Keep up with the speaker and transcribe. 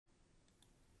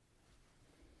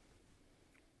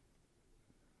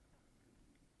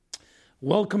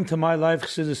Welcome to My Life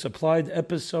Chassidus Applied,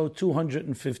 episode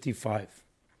 255.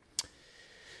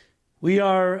 We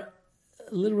are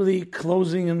literally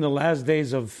closing in the last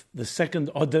days of the second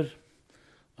Adar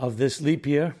of this leap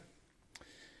year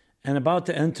and about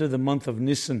to enter the month of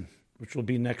Nisan, which will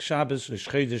be next Shabbos, Rosh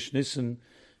Chodesh Nisan,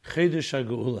 Chodesh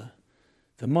HaGeula,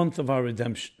 the month of our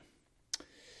redemption.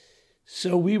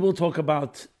 So we will talk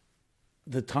about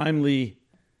the timely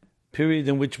period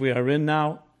in which we are in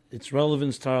now, its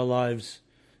relevance to our lives,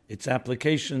 its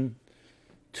application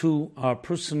to our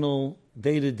personal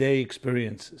day-to-day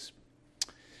experiences.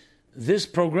 This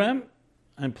program,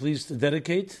 I'm pleased to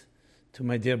dedicate to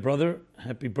my dear brother.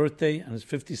 Happy birthday on his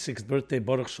 56th birthday,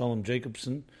 Baruch Shalom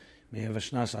Jacobson. May he have a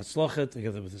shnas hatzlacha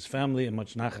together with his family and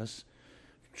much nachas,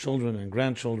 children and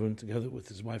grandchildren, together with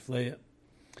his wife Leah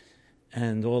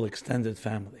and all extended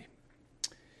family.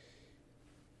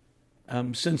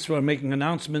 Since we're making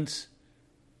announcements,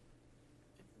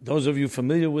 those of you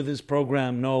familiar with this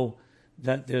program know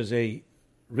that there's a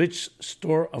rich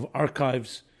store of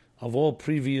archives of all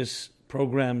previous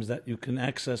programs that you can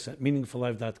access at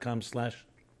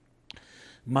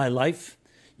meaningfullife.com/mylife.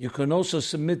 You can also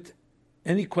submit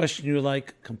any question you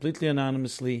like, completely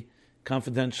anonymously,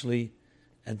 confidentially,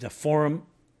 at the forum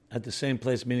at the same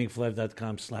place,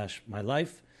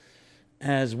 meaningfullife.com/mylife,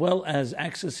 as well as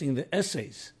accessing the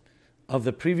essays of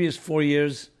the previous 4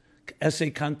 years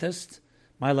essay contest,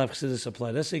 My Life Chassidus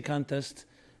Applied Essay Contest.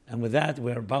 And with that,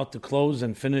 we're about to close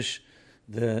and finish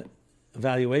the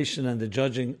evaluation and the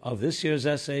judging of this year's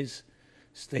essays.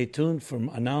 Stay tuned for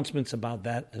announcements about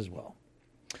that as well.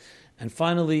 And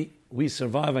finally, we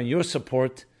survive on your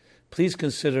support. Please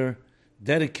consider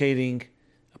dedicating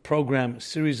a program, a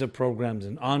series of programs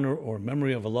in honor or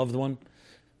memory of a loved one.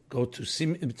 Go to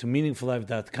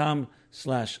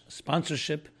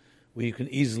meaningfullife.com/sponsorship, where you can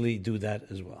easily do that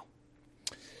as well.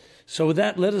 So with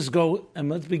that, let us go and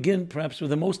let's begin perhaps with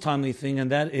the most timely thing, and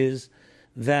that is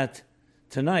that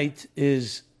tonight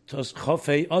is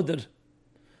Chofei Adar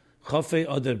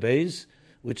Beis,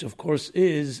 which of course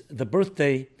is the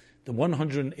birthday, the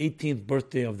 118th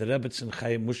birthday of the Rebbetzin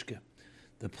Chaim Mushke,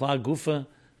 the Plag Gufa,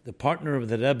 the partner of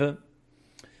the Rebbe,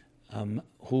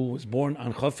 who was born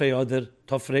on Chofei Adar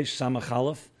Tofresh Samach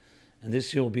Aleph, and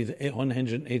this year will be the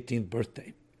 118th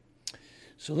birthday.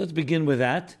 So let's begin with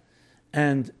that,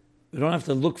 and we don't have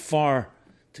to look far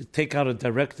to take out a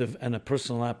directive and a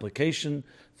personal application.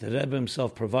 The Rebbe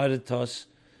himself provided to us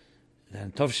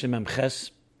that Tov Shemem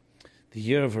Ches, the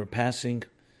year of her passing,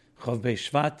 Chav Bei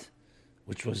Shvat,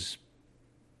 which was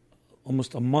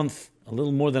almost a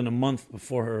little more than a month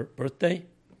before her birthday,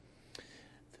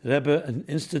 the Rebbe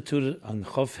instituted on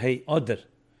Chav Hei Adar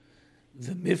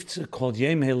the mitzvah called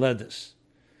Yom Heledes.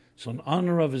 So in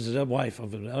honor of his wife,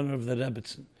 in honor of the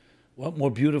Rebbetzin, what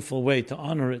more beautiful way to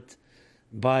honor it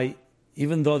by,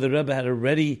 even though the Rebbe had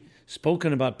already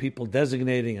spoken about people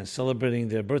designating and celebrating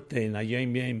their birthday in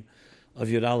Hayom Yom of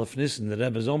Yud Aleph Nisan, the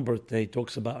Rebbe's own birthday,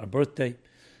 talks about a birthday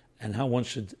and how one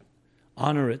should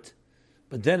honor it.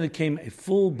 But then it came a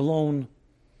full-blown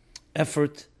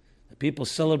effort that people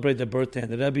celebrate their birthday,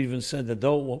 and the Rebbe even said that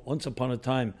though once upon a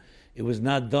time it was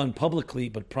not done publicly,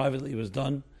 but privately it was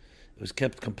done, it was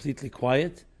kept completely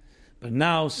quiet. But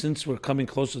now, since we're coming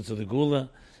closer to the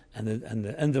Gula and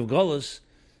the end of Golus,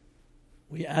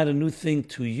 we add a new thing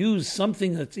to use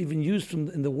something that's even used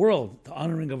in the world, the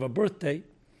honoring of a birthday,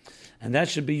 and that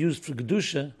should be used for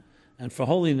Kedusha and for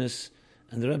holiness.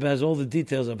 And the Rebbe has all the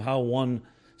details of how one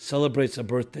celebrates a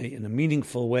birthday in a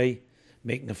meaningful way,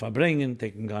 making a farbrengen,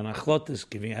 taking gan achlotis,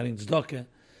 adding tzedakah,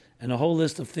 and a whole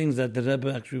list of things that the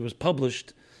Rebbe actually was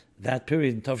published that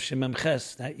period in Tov Shemem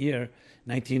Ches, that year,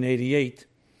 1988,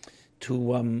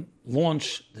 to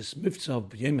launch this mitzvah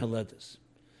of Yom Heledes.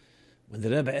 When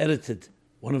the Rebbe edited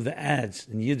one of the ads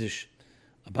in Yiddish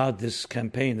about this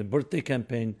campaign, the birthday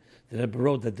campaign, the Rebbe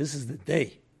wrote that this is the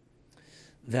day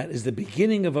that is the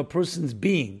beginning of a person's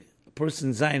being, a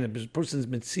person's zayin, a person's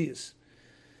metzias.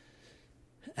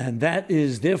 And that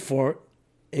is therefore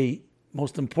a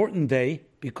most important day,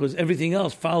 because everything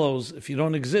else follows. If you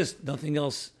don't exist, nothing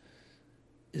else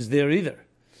is there either.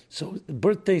 So the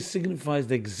birthday signifies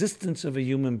the existence of a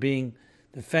human being,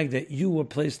 the fact that you were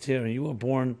placed here and you were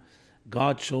born.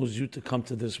 God chose you to come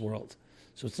to this world.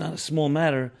 So it's not a small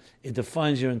matter. It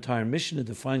defines your entire mission. It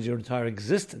defines your entire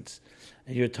existence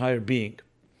and your entire being.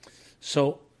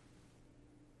 So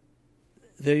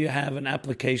there you have an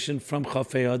application from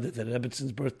Chofei Adar, the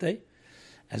Rebbetzins' birthday,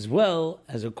 as well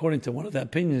as, according to one of the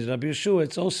opinions, Rabbi Yeshua,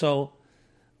 it's also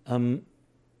Rabbi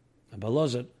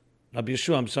Yeshua,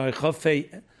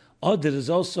 Chofei Adar is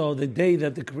also the day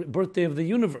that the birthday of the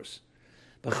universe.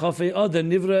 But Chofei Adar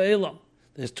Nivra Elam,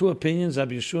 There's two opinions,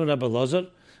 Rabbi Yeshua and Rabbi Lazar,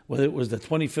 whether it was the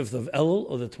 25th of Elul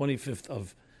or the 25th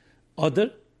of Adar.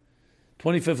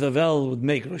 25th of Elul would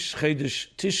make Rosh Chodesh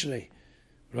Tishrei,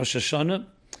 Rosh Hashanah.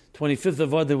 25th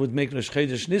of Adar would make Rosh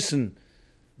Chodesh Nisan,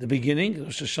 the beginning,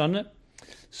 Rosh Hashanah.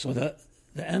 So the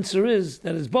answer is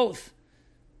that it's both.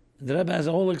 The Rebbe has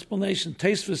a whole explanation.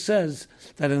 Tosfos says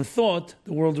that in thought,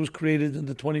 the world was created on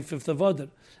the 25th of Adar,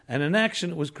 and in action,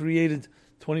 it was created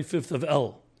 25th of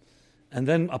El. And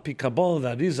then Api Kabbalah,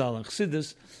 the Arizal, and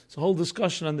Chassidus, it's a whole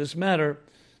discussion on this matter,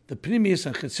 the Primius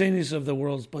and Chitzenius of the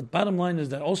worlds. But bottom line is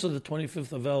that also the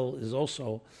 25th of El is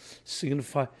also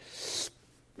signified,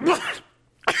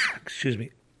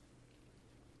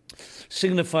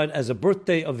 signified as a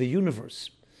birthday of the universe.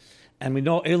 And we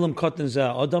know Elam Kotten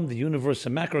Zeh Adam, the universe, a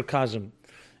macrocosm,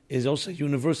 is also a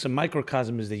universe, a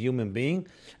microcosm is the human being.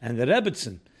 And the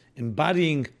Rebbetzin,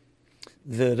 embodying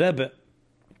the Rebbe,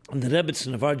 and the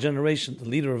Rebbetzin of our generation, the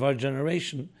leader of our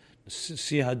generation,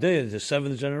 Sihadeh, the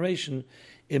seventh generation,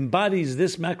 embodies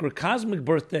this macrocosmic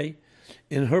birthday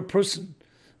in her person,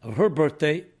 of her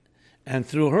birthday, and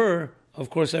through her, of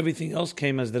course, everything else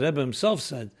came, as the Rebbe himself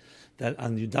said, that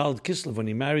on Yudalad Kislev, when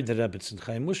he married the Rebbetzin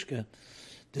Chaim Mushke,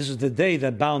 this is the day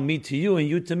that bound me to you and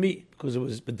you to me, because it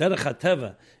was B'derech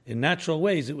HaTeva, in natural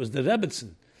ways, it was the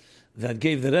Rebbetzin that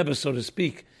gave the Rebbe, so to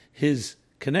speak, his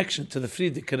connection to the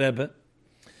Frierdiker Rebbe,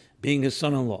 being his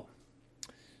son-in-law.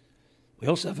 We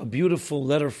also have a beautiful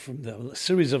letter from a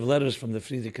series of letters from the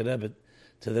Frierdiker Rebbe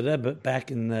to the Rebbe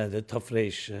back in the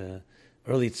Tafresh,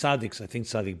 early Tzaddiks, I think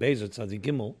Tzaddik Beis or Tzaddik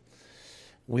Gimel,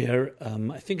 where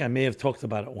I think I may have talked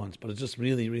about it once, but it's just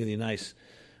really, really nice.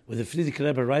 Where the Frierdiker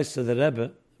Rebbe writes to the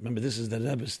Rebbe, remember this is the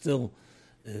Rebbe still,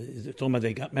 they're talking about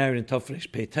they got married in Tafresh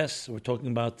Peites, so we're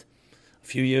talking about a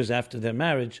few years after their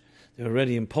marriage, they were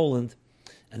already in Poland,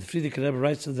 and the Frierdiker Rebbe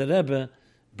writes to the Rebbe,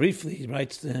 briefly he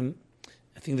writes to him,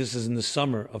 I think this is in the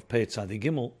summer of Pei Tzaddik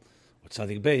Gimel, or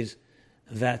Tzaddik Beis,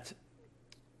 that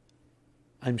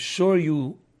I'm sure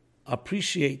you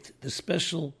appreciate the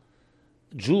special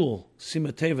jewel,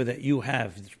 Simateva, that you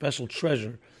have, the special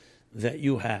treasure that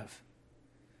you have.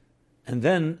 And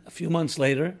then, a few months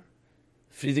later,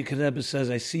 Frierdiker Rebbe says,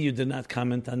 I see you did not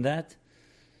comment on that,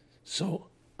 so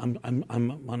I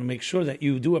want to make sure that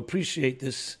you do appreciate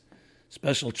this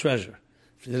special treasure.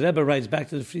 The Rebbe writes back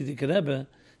to the Frierdiker Rebbe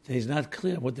that he's not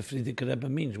clear what the Frierdiker Rebbe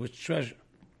means, which treasure.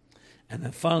 And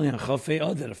then finally, on Chafei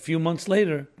Adar, a few months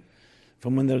later,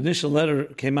 from when the initial letter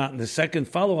came out, and the second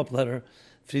follow-up letter,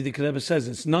 Frierdiker Rebbe says,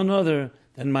 it's none other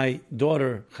than my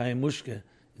daughter, Chaim Mushke,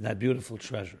 that beautiful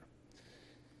treasure.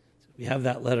 We have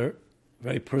that letter,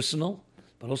 very personal,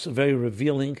 but also very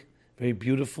revealing, very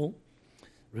beautiful,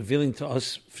 revealing to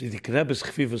us Frierdiker Rebbe's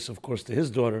chfivus, of course, to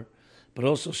his daughter, but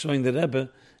also showing the Rebbe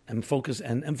and focus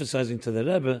and emphasizing to the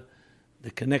Rebbe the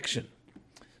connection.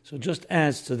 So just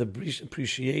adds to the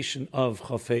appreciation of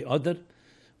Chafei Adar,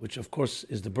 which of course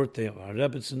is the birthday of our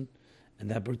Rebbetzin, and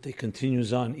that birthday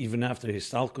continues on even after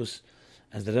Histalkus,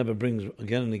 as the Rebbe brings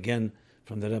again and again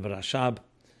from the Rebbe Rashab,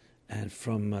 and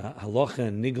from Halacha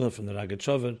and Nigla from the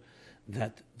Ragachover,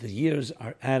 that the years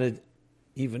are added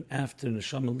even after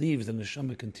Neshama leaves, the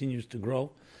Neshama continues to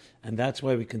grow, and that's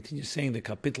why we continue saying the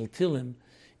Kapitel Tilim,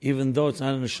 even though it's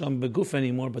not a Neshama Beguf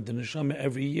anymore, but the Neshama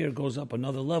every year goes up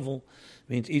another level,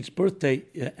 means each birthday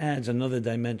adds another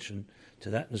dimension to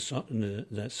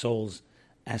that soul's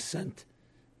ascent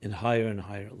in higher and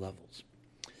higher levels.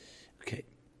 Okay.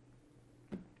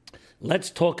 Let's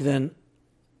talk then,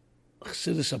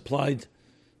 Chassidus applied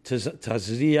to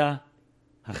Tazria,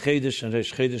 HaChedesh, and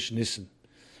Resh Chedesh Nisan,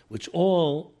 which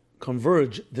all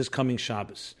converge this coming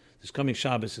Shabbos. This coming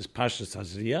Shabbos is Parshas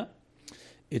Tazria.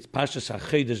 It's Parshas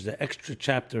HaChedesh, the extra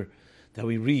chapter that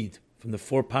we read from the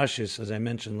four Parshas, as I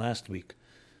mentioned last week.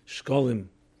 Shkolim,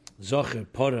 Zocher,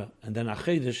 Porah, and then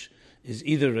HaChedesh is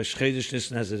either Resh Chedesh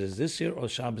Nisan as it is this year, or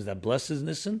Shabbos that blesses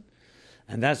Nisan.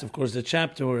 And that's, of course, the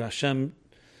chapter where Hashem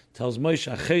tells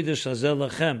Moshe, HaChedesh Hazeh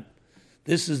Lachem.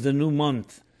 This is the new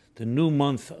month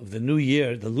of the new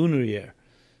year, the lunar year,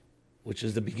 which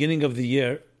is the beginning of the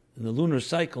year in the lunar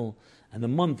cycle, and the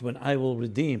month when I will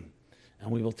redeem, and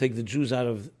we will take the Jews out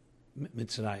of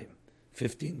Mitzrayim.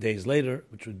 15 days later,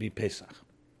 which would be Pesach.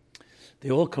 They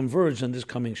all converge on this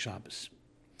coming Shabbos.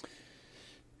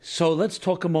 So let's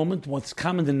talk a moment. What's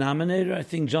common denominator, I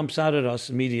think, jumps out at us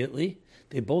immediately.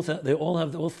 All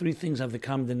three things have the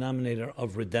common denominator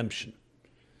of redemption.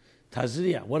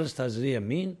 Tazria. What does Tazria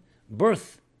mean?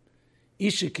 Birth.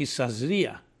 Isha ki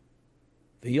Tazria.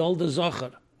 The Yolda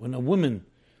Zachar. When a woman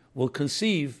will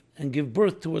conceive and give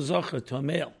birth to a Zachar, to a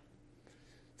male.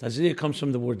 Tazria comes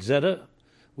from the word Zera,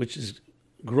 which is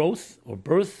growth or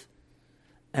birth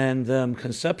and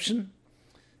conception.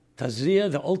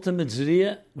 Tazriya, the ultimate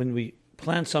zriya, when we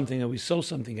plant something and we sow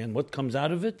something, and what comes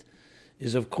out of it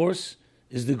is, of course,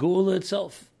 is the Geula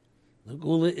itself. The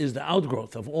Geula is the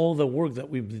outgrowth of all the work that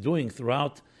we've been doing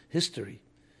throughout history,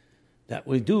 that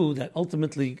we do, that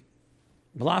ultimately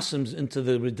blossoms into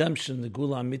the redemption, the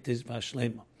Geula Amitis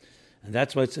Vashlema. And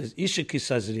that's why it says, Isha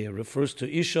Kisazriya refers to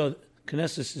Isha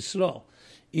Knesset Yisrael,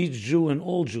 each Jew and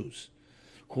all Jews,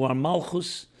 who are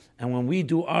Malchus, and when we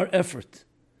do our effort,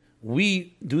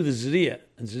 we do the Zriya,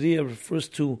 and Zriya refers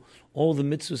to all the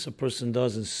mitzvahs a person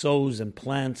does and sows and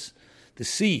plants the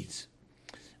seeds.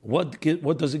 What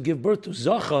does it give birth to?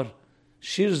 Zachar,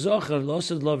 Shir Zachar,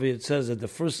 Losad Lavi, it says that the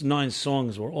first 9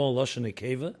 songs were all Lashon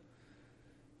Nekeva,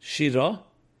 Shira,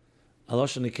 a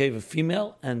Lashon Nekeva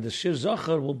female, and the Shir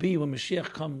Zachar will be when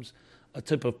Mashiach comes, a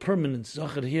type of permanence.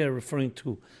 Zachar here referring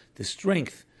to the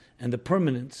strength and the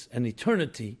permanence and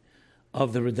eternity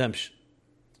of the redemption.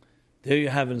 There you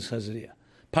have in Chazariah.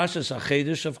 Pashas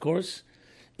HaChedesh, of course,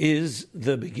 is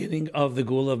the beginning of the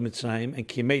Geula of Mitzrayim, and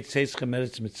Kimei Tzeis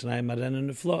Chemeretz Mitzrayim Aren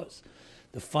Neflos.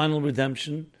 The final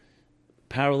redemption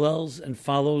parallels and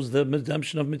follows the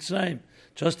redemption of Mitzrayim.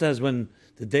 Just as when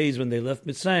the days when they left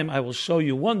Mitzrayim, I will show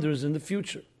you wonders in the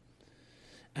future.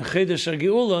 And Chedesh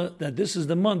HaGeula, that this is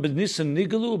the month, B'Nisan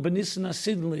Nigalu, B'Nisan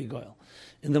Asidin Ligoel.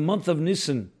 In the month of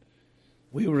Nisan,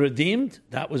 we were redeemed.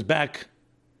 That was back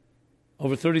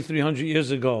over 3,300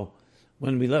 years ago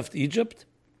when we left Egypt,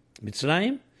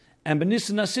 Mitzrayim. And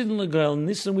B'Nisan Asidin Ligoel, in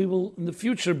Nisan we will in the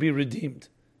future be redeemed,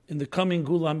 in the coming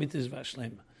Geula Amitis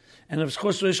Vashlema. And of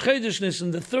course, Rosh Chodesh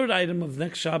Nisan, the third item of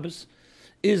next Shabbos,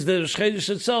 is the Rosh Chodesh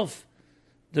itself,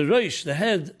 the Rosh, the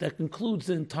head that concludes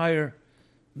the entire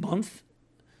month,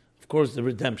 of course, the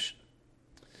redemption.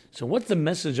 So what's the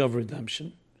message of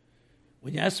redemption?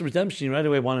 When you ask the redemption, you right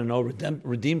away want to know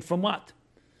redeemed from what?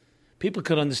 People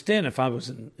could understand if I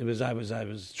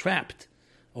was trapped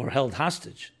or held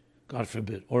hostage, God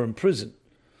forbid, or in prison,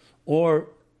 or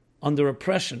under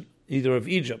oppression, either of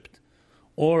Egypt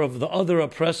or of the other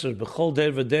oppressors, b'chol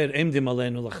der v'der emdim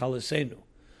aleinu l'chaleseinu,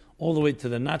 all the way to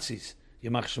the Nazis,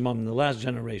 Yamach Shemam, in the last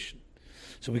generation.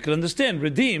 So we could understand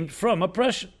redeemed from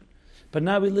oppression. But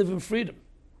now we live in freedom.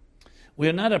 We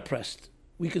are not oppressed.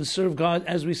 We can serve God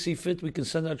as we see fit. We can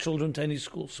send our children to any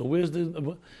school. So where's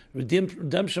the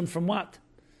redemption from what?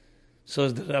 So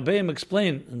as the Rabbeim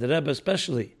explain, and the Rebbe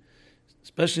especially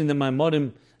in the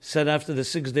Maimorim said after the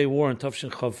 6-day war in Tafshin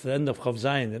Chav, the end of Chav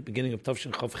Zayin, the beginning of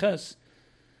Tafshin Chav Ches,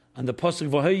 and the Pasuk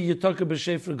V'hei Yitaka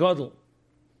b'Shefer Gadol,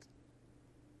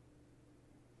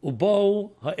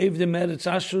 Ubo ha'evdim eretz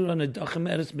Ashur and edachem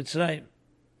eretz Mitzrayim,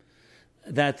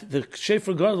 that the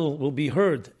Shefer Gadol will be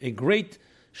heard. A great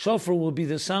shofar will be,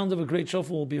 the sound of a great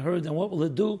shofar will be heard. And what will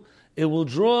it do? It will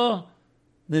draw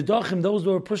the Dachim, those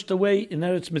who are pushed away in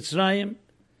Eretz Mitzrayim,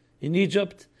 in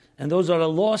Egypt, and those that are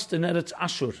lost in Eretz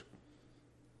Ashur.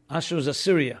 Ashur is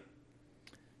Assyria.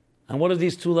 And what are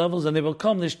these two levels? And they will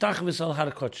come, Nishtachvis al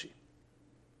Har Kodesh.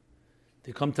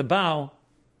 They come to bow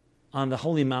on the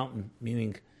holy mountain,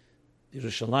 meaning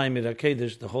Yerushalayim, Ir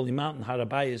HaKodesh, the holy mountain, Har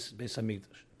HaBayis, Beis HaMikdash.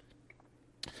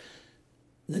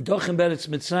 The Dochem Beretz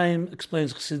Mitzrayim,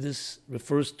 explains Chassidus,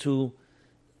 refers to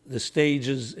the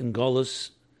stages in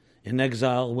Golus, in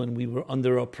exile, when we were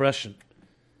under oppression,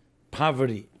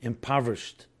 poverty,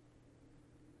 impoverished,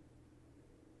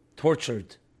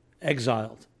 tortured,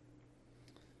 exiled.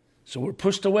 So we're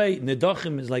pushed away.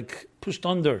 Nedachim is like pushed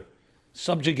under,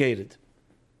 subjugated.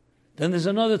 Then there's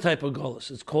another type of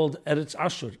Golus. It's called Eretz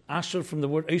Ashur. Ashur from the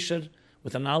word Esher,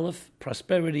 with an aleph,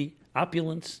 prosperity,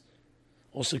 opulence,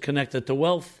 also connected to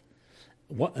wealth.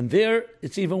 And there,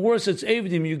 it's even worse. It's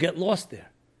Avdim, you get lost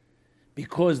there.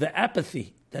 Because the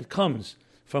apathy that comes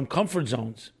from comfort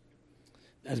zones,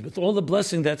 as with all the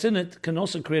blessing that's in it, can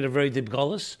also create a very deep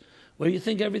Golus, where you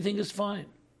think everything is fine.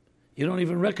 You don't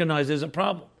even recognize there's a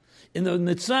problem. In the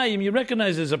Mitzrayim, you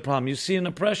recognize there's a problem. You see an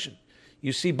oppression.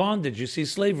 You see bondage. You see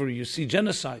slavery. You see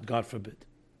genocide, God forbid.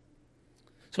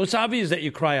 So it's obvious that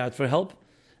you cry out for help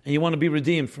and you want to be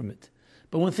redeemed from it.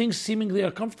 But when things seemingly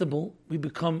are comfortable, we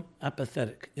become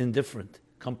apathetic, indifferent,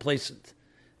 complacent,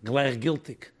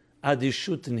 gleichgültig,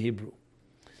 adishut in Hebrew.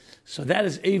 So that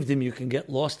is Avdim. You can get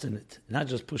lost in it, not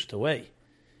just pushed away,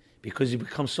 because you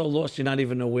become so lost you're not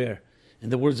even aware. In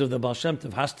the words of the Baal Shem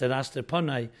Tov, Haster Aster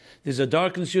Panai, there's a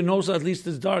darkness, you know, so at least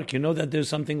it's dark. You know that there's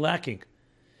something lacking,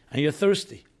 and you're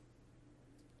thirsty.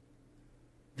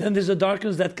 Then there's a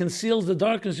darkness that conceals the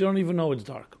darkness, you don't even know it's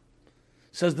dark.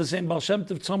 Says the same Baal Shem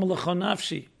Tov, Tzom Lecha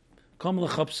Nafshi, Kom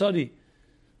Lecha Psari,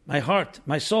 my heart,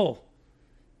 my soul,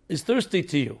 is thirsty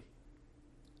to you.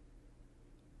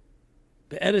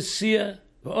 Be'eretz Sia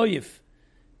V'oyif,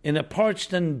 in a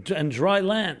parched and dry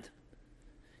land.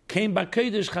 came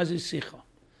b'Kodesh chazisicha.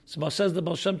 So says the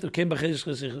Baal Shem Tov, came b'Kodesh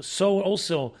chazisicha. So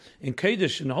also in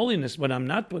Kodesh, in holiness, when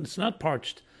it's not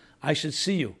parched, I should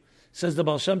see you. Says the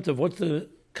Baal Shem Tov,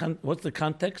 what's the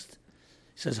context?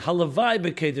 He says, halavai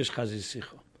b'Kodesh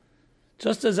chazisicha.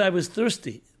 Just as I was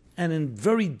thirsty and in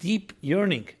very deep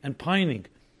yearning and pining,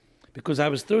 because I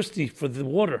was thirsty for the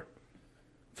water,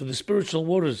 for the spiritual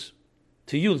waters,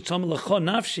 to you, tzam l'cho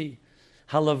nafshi,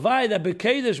 halavai that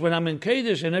b'Kodesh, when I'm in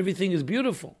Kodesh and everything is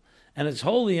beautiful and it's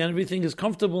holy and everything is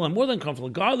comfortable and more than comfortable,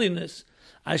 godliness,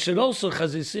 I should also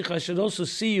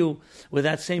see you with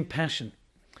that same passion,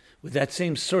 with that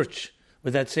same search,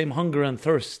 with that same hunger and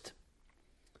thirst,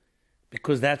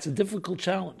 because that's a difficult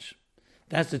challenge.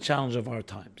 That's the challenge of our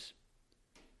times.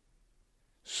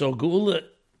 So Geula,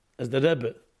 as the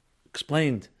Rebbe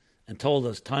explained and told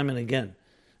us time and again,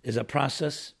 is a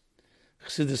process.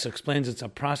 Chassidus explains it's a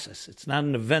process. It's not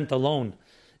an event alone.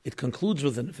 It concludes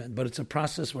with an event, but it's a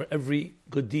process where every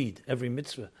good deed, every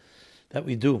mitzvah that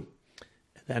we do,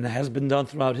 and it has been done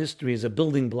throughout history, is a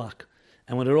building block.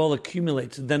 And when it all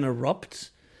accumulates, it then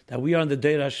erupts, that we are in the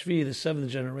Deir HaShvi, the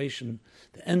seventh generation,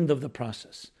 the end of the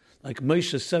process. Like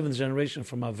Moshe's seventh generation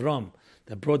from Avram,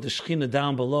 that brought the Shekhinah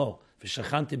down below,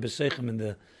 V'shachanti b'seichem, in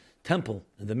the temple,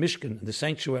 in the Mishkan, in the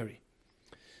sanctuary.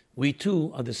 We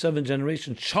too are the seventh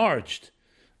generation charged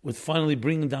with finally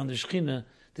bringing down the Shekhinah,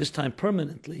 this time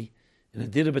permanently, in a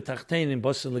Dira B'Tachtein, in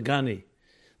Basa Legani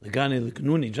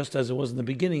Legnuni, just as it was in the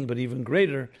beginning, but even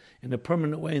greater, in a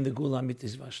permanent way in the Geula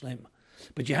Amitis Vashlema.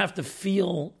 But you have to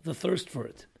feel the thirst for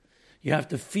it. You have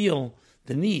to feel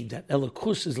the need that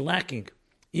Elokus is lacking,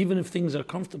 even if things are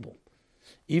comfortable,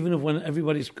 even if when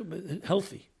everybody's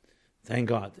healthy, thank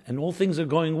God, and all things are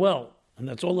going well, and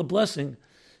that's all a blessing,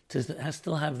 to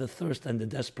still have the thirst and the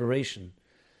desperation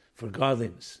for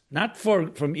godliness. Not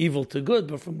from evil to good,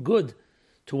 but from good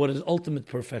to what is ultimate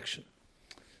perfection.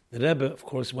 The Rebbe, of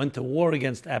course, went to war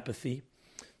against apathy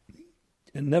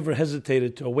and never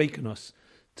hesitated to awaken us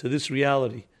to this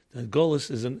reality that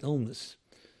Golus is an illness.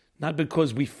 Not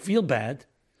because we feel bad,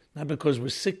 not because we're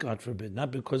sick, God forbid,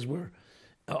 not because we're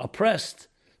oppressed,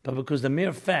 but because the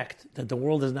mere fact that the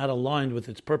world is not aligned with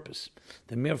its purpose,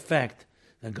 the mere fact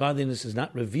that godliness is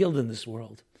not revealed in this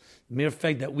world, the mere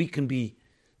fact that we can be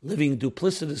living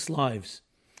duplicitous lives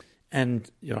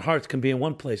and your heart can be in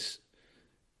one place,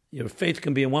 your faith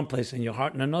can be in one place and your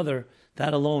heart in another,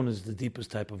 that alone is the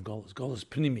deepest type of Golus. Golus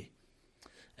Pnimi,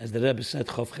 as the Rebbe said,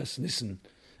 Chof Ches Nissen,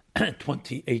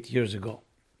 28 years ago.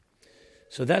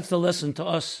 So that's the lesson to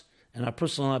us and our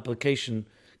personal application,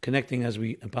 connecting as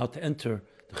we about to enter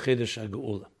the Chedesh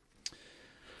HaGeula.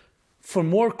 For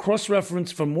more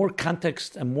cross-reference, for more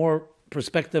context and more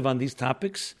perspective on these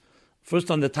topics, first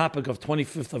on the topic of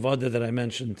 25th of Adar that I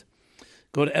mentioned,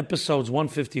 go to episodes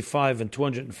 155 and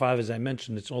 205, as I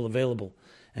mentioned. It's all available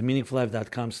at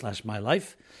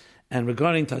meaningfullife.com/mylife. And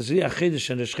regarding Tazria Chedesh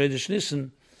and Rosh Chodesh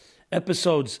Nissen,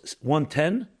 episodes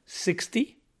 110,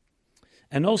 60,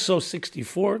 and also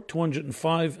 64,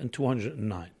 205, and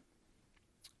 209.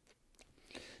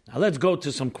 Now let's go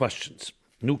to some questions.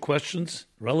 New questions,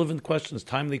 relevant questions,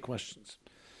 timely questions.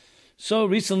 So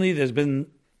recently there's been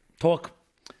talk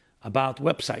about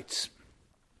websites.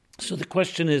 So the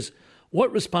question is,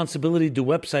 what responsibility do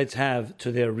websites have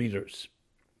to their readers?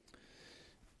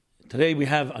 Today we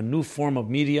have a new form of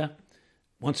media.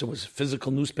 Once it was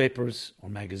physical newspapers or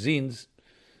magazines,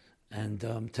 and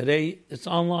today it's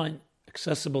online,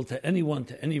 accessible to anyone,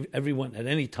 everyone at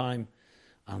any time,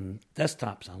 on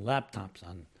desktops, on laptops,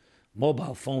 on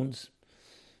mobile phones.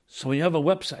 So when you have a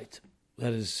website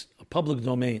that is a public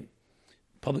domain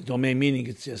meaning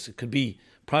it could be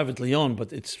privately owned,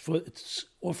 but it's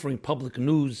offering public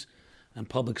news and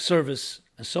public service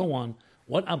and so on,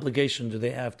 what obligation do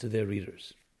they have to their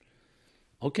readers?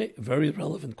 Okay, a very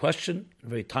relevant question, a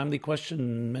very timely question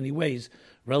in many ways,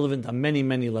 relevant on many,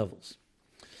 many levels.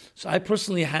 So I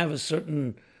personally have a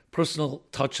certain personal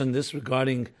touch on this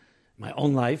regarding my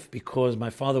own life, because my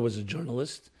father was a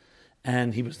journalist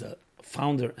and he was the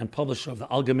founder and publisher of the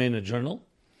Allgemeine Journal.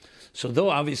 So though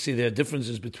obviously there are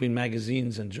differences between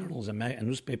magazines and journals and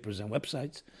newspapers and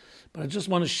websites, but I just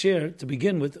want to share, to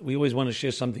begin with, we always want to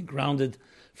share something grounded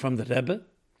from the Rebbe.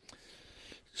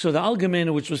 So the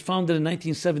Allgemeine, which was founded in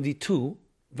 1972,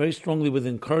 very strongly with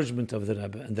encouragement of the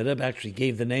Rebbe, and the Rebbe actually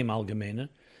gave the name Allgemeine.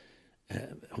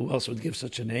 Who else would give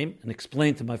such a name? And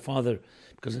explained to my father,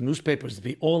 because the newspaper is to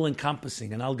be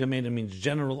all-encompassing, and Allgemeine means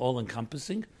general,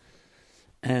 all-encompassing.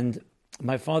 And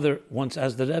my father once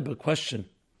asked the Rebbe a question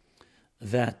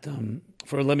that,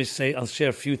 I'll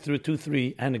share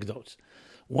three anecdotes.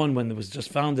 One, when it was just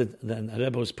founded, then the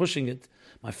Rebbe was pushing it.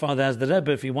 My father asked the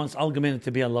Rebbe if he wants Allgemeine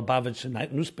to be a Lubavitcher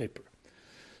night newspaper.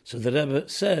 So the Rebbe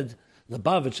said,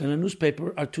 Lubavitch and a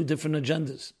newspaper are two different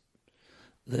agendas.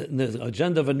 The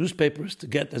agenda of a newspaper is to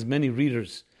get as many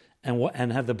readers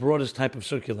and have the broadest type of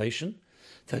circulation.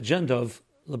 The agenda of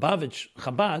Lubavitch,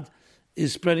 Chabad,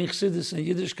 is spreading Chassidus and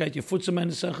Yiddishkeit, Yefutzim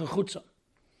and Nesecha Chutza.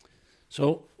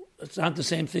 So it's not the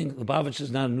same thing. Lubavitch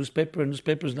is not a newspaper, and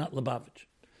newspaper is not Lubavitch.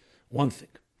 One thing.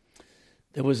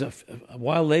 There was a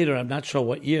while later, I'm not sure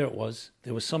what year it was,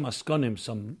 there was some Askonim,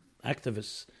 some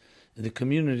activists in the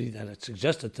community that had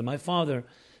suggested to my father,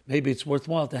 maybe it's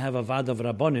worthwhile to have a Vad of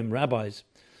Rabbonim, rabbis,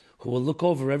 who will look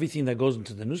over everything that goes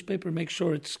into the newspaper, make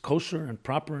sure it's kosher and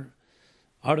proper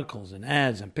articles and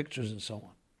ads and pictures and so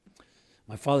on.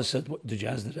 My father said, what, did you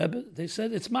ask the Rebbe? They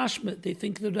said, it's mashma. They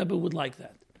think the Rebbe would like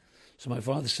that. So my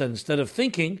father said, instead of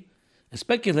thinking and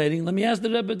speculating, let me ask the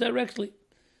Rebbe directly.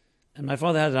 And my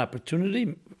father had an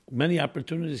opportunity, many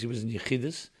opportunities. He was in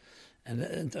Yechidus.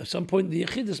 And at some point in the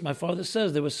Yechidus, my father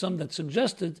says, there was some that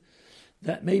suggested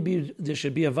that maybe there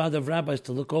should be a Vad of rabbis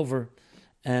to look over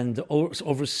and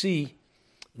oversee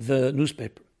the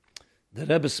newspaper. The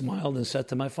Rebbe smiled and said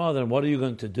to my father, what are you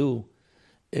going to do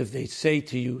if they say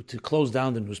to you to close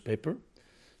down the newspaper?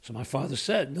 So my father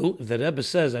said, no, if the Rebbe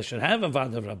says I should have a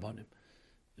Vad of Rabbanim,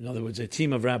 in other words, a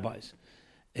team of rabbis,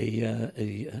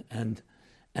 and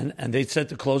they said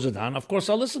to close it down, of course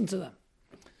I'll listen to them.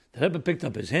 The Rebbe picked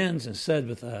up his hands and said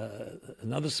with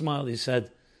another smile, he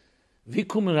said,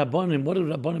 Vikum Rabbanim, what do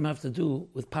Rabbanim have to do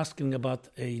with pasking about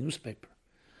a newspaper?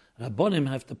 Rabbanim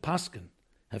have to paskin,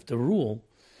 have to rule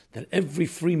that every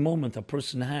free moment a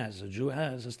person has, a Jew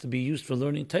has to be used for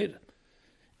learning Torah.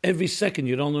 Every second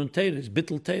you don't learn Torah is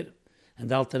bittul Torah. And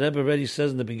the Alter Rebbe already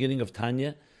says in the beginning of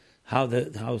Tanya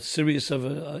how serious of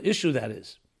an issue that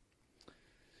is.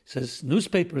 He says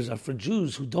newspapers are for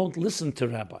Jews who don't listen to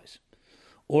rabbis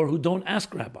or who don't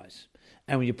ask rabbis.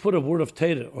 And when you put a word of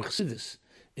Torah or Chassidus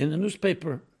in a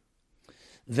newspaper,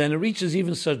 then it reaches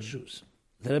even such Jews.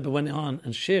 The Rebbe went on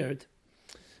and shared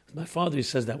with my father. He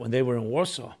says that when they were in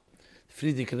Warsaw,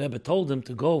 Frierdiker Rebbe told him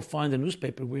to go find a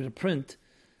newspaper where to print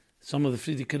some of the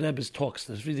Frierdiker Rebbe's talks.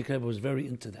 The Frierdiker Rebbe was very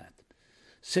into that.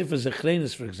 Sefer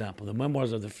Zechrenis, for example, the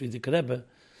memoirs of the Frierdiker Rebbe,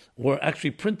 were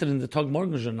actually printed in the Tag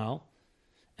Morgen Journal,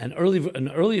 and in an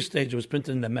earlier stage it was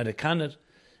printed in the Amerikaner.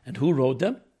 And who wrote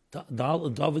them?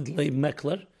 David Leib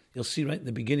Meckler. You'll see right in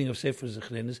the beginning of Sefer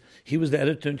Zechrenis, he was the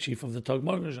editor-in-chief of the Tag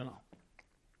Morgen Journal.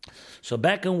 So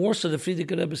back in Warsaw, the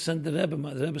Frierdiker Rebbe sent the Rebbe.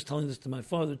 The Rebbe is telling this to my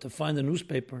father to find a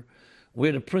newspaper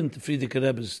where to print the Frierdiker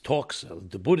Rebbe's talks,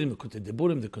 the Burim, the Kutei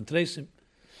Deburim, the Kontreisim.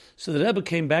 So the Rebbe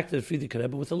came back to the Frierdiker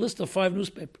Rebbe with a list of 5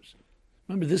 newspapers.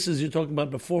 Remember, you're talking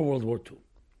about before World War II.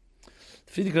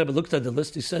 The Frierdiker Rebbe looked at the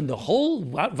list. He said, the whole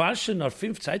Warschen are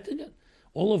 5 Zeitungen.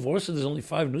 All of Warsaw, there's only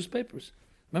 5 newspapers.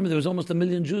 Remember, there was almost 1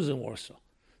 million Jews in Warsaw.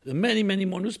 There were many, many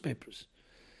more newspapers.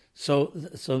 So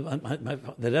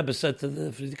the Rebbe said to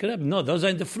the Frierdiker Rebbe, no, those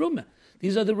aren't the Frume.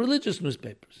 These are the religious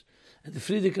newspapers. And the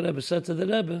Frierdiker Rebbe said to the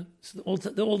Rebbe,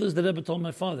 all this the Rebbe told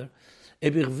my father,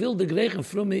 if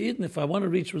I want to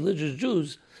reach religious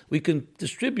Jews, we can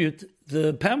distribute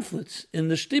the pamphlets in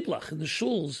the Shtiblach, in the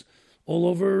shuls, all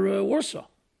over Warsaw.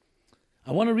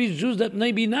 I want to reach Jews that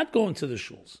maybe not going to the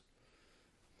shuls.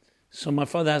 So my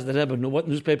father asked the Rebbe, what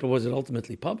newspaper was it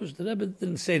ultimately published? The Rebbe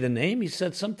didn't say the name. He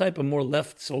said some type of more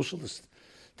left socialist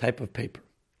type of paper.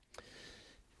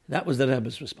 That was the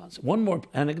Rebbe's response. One more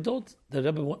anecdote.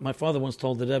 My father once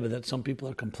told the Rebbe that some people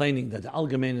are complaining that the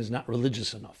Algemein is not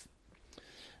religious enough.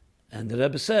 And the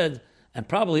Rebbe said, and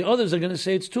probably others are going to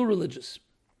say it's too religious.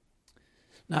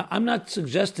 Now, I'm not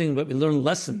suggesting that we learn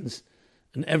lessons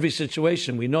in every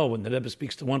situation. We know when the Rebbe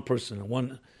speaks to one person or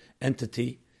one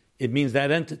entity, it means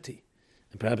that entity.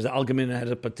 And perhaps the Algemein had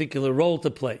a particular role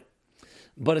to play.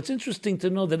 But it's interesting to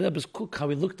know the Rebbe's cook, how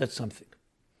he looked at something.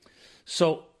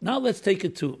 So now let's take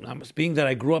it to, being that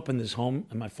I grew up in this home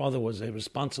and my father was a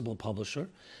responsible publisher,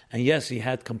 and yes, he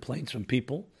had complaints from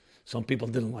people. Some people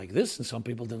didn't like this and some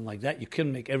people didn't like that. You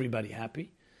couldn't make everybody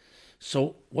happy.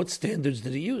 So what standards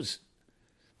did he use?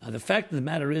 Now the fact of the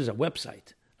matter is a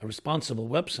website, a responsible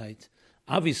website,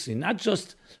 obviously not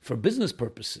just for business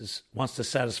purposes wants to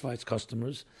satisfy its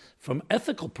customers, from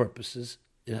ethical purposes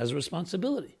it has a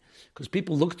responsibility. Because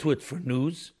people look to it for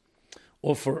news,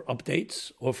 or for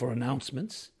updates, or for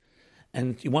announcements,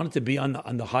 and you want it to be on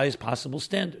the highest possible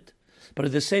standard. But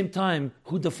at the same time,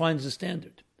 who defines the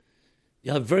standard?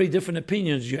 You have very different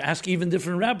opinions. You ask even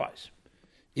different rabbis,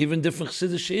 even different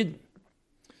Chassidish Yidden.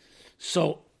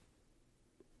 So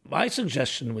my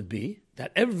suggestion would be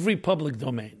that every public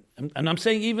domain, and I'm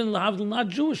saying even not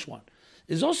Jewish one,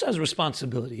 is also has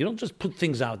responsibility. You don't just put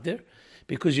things out there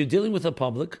because you're dealing with a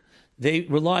public they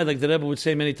rely, like the Rebbe would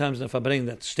say many times in the Fabring,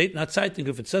 that state not citing,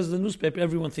 if it says in the newspaper,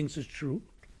 everyone thinks it's true.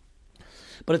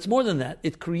 But it's more than that.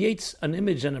 It creates an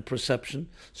image and a perception.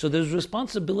 So there's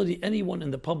responsibility, anyone in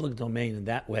the public domain in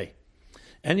that way.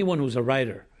 Anyone who's a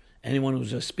writer, anyone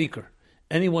who's a speaker,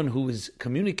 anyone who is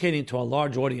communicating to a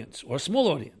large audience or a small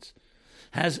audience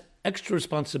has extra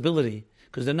responsibility,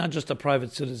 because they're not just a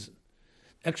private citizen.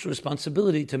 Extra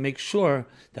responsibility to make sure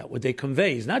that what they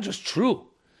convey is not just true,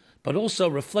 but also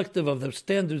reflective of the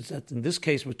standards that, in this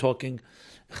case, we're talking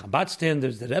Chabad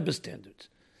standards, the Rebbe standards.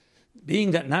 Being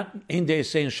that not Ein Dei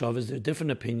Ein Shavas, there are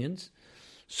different opinions.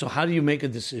 So how do you make a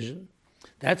decision?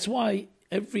 That's why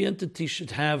every entity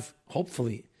should have,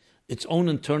 hopefully, its own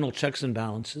internal checks and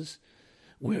balances,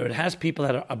 where it has people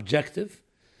that are objective,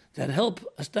 that help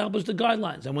establish the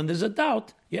guidelines. And when there's a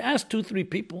doubt, you ask 2-3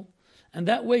 people, and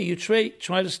that way you try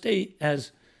to stay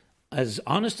as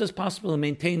honest as possible and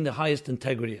maintain the highest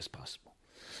integrity as possible.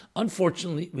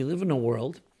 Unfortunately, we live in a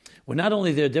world where not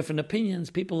only there are different opinions,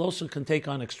 people also can take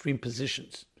on extreme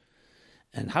positions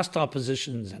and hostile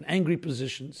positions and angry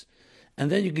positions. And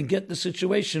then you can get the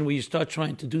situation where you start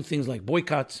trying to do things like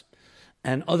boycotts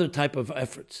and other type of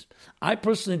efforts. I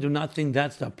personally do not think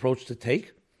that's the approach to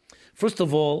take. First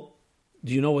of all,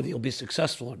 do you know whether you'll be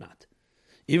successful or not?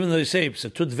 Even though you say,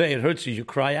 it hurts you, you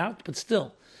cry out, but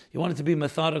still, you want it to be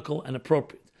methodical and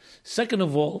appropriate. Second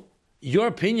of all, your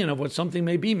opinion of what something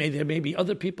may be, there may be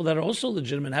other people that are also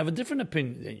legitimate and have a different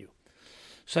opinion than you.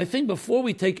 So I think before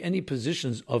we take any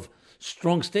positions of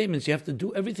strong statements, you have to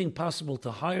do everything possible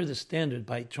to higher the standard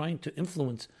by trying to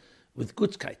influence with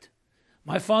Gutzkeit.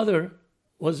 My father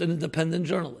was an independent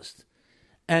journalist,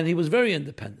 and he was very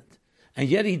independent. And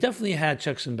yet he definitely had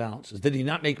checks and balances. Did he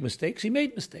not make mistakes? He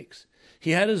made mistakes.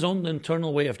 He had his own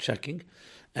internal way of checking,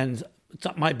 and it's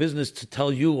not my business to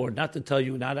tell you or not to tell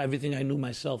you, not everything I knew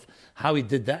myself, how he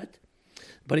did that.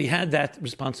 But he had that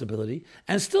responsibility.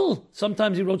 And still,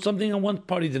 sometimes he wrote something and one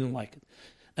party didn't like it.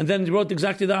 And then he wrote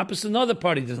exactly the opposite, another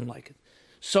party didn't like it.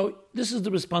 So this is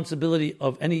the responsibility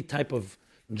of any type of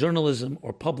journalism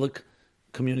or public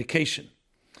communication.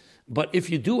 But if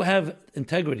you do have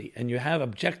integrity and you have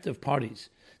objective parties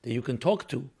that you can talk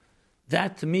to,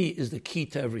 that to me is the key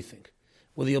to everything.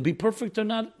 Whether you'll be perfect or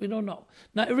not, we don't know.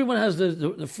 Now, everyone has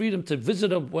the freedom to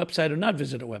visit a website or not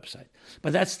visit a website.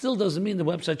 But that still doesn't mean the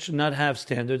website should not have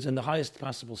standards and the highest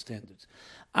possible standards.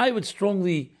 I would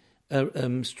strongly not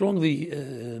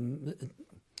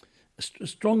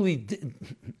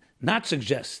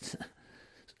suggest,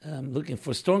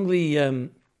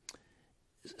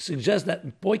 suggest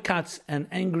that boycotts and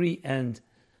angry and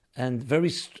very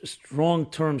strong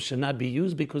terms should not be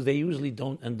used, because they usually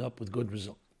don't end up with good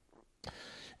results.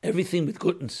 Everything with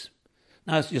goodness.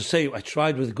 Now, as you say, I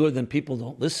tried with good and people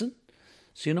don't listen.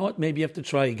 So you know what? Maybe you have to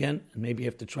try again, and maybe you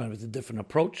have to try with a different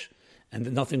approach. And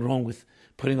there's nothing wrong with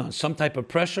putting on some type of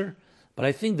pressure. But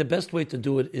I think the best way to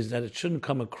do it is that it shouldn't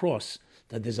come across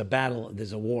that there's a battle,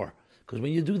 there's a war. Because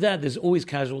when you do that, there's always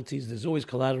casualties, there's always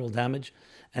collateral damage,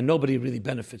 and nobody really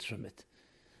benefits from it.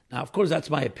 Now, of course,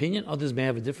 that's my opinion. Others may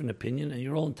have a different opinion, and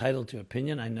you're all entitled to your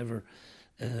opinion. I never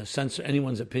censor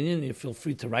anyone's opinion. You feel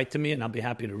free to write to me, and I'll be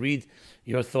happy to read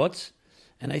your thoughts.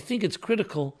 And I think it's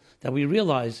critical that we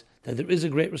realize that there is a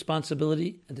great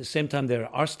responsibility. At the same time, there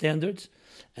are standards,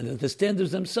 and that the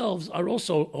standards themselves are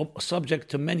also subject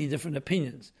to many different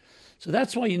opinions. So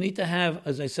that's why you need to have,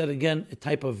 as I said again, a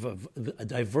type of a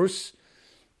diverse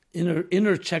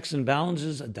inner checks and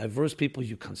balances, a diverse people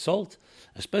you consult,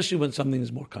 especially when something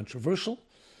is more controversial.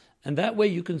 And that way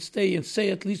you can stay and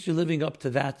say at least you're living up to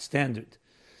that standard.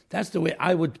 That's the way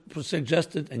I would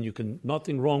suggest it, and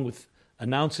nothing wrong with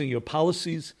announcing your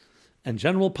policies and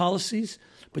general policies,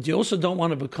 but you also don't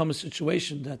want to become a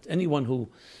situation that anyone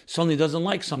who suddenly doesn't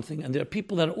like something, and there are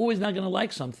people that are always not going to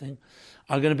like something,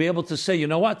 are going to be able to say, you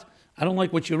know what, I don't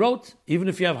like what you wrote, even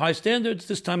if you have high standards,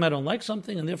 this time I don't like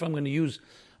something, and therefore I'm going to use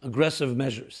aggressive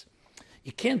measures.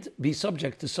 You can't be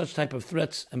subject to such type of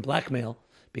threats and blackmail,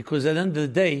 because at the end of the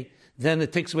day, then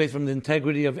it takes away from the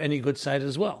integrity of any good side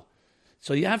as well.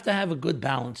 So you have to have a good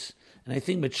balance. And I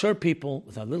think mature people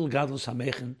with a little gadlus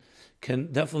hamechen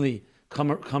can definitely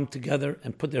come together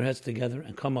and put their heads together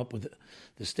and come up with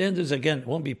the standards. Again, it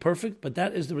won't be perfect, but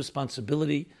that is the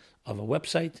responsibility of a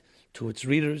website to its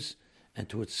readers and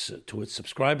to its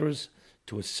subscribers,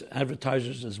 to its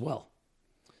advertisers as well.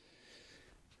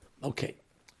 Okay.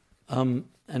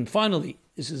 And finally,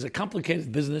 this is a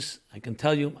complicated business. I can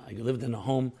tell you, I lived in a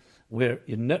home where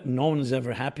no one is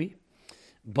ever happy.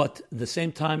 But at the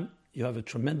same time, you have a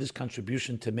tremendous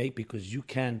contribution to make, because you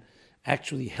can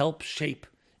actually help shape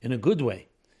in a good way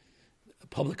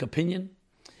public opinion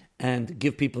and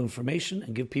give people information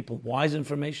and give people wise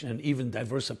information and even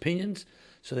diverse opinions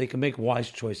so they can make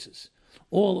wise choices.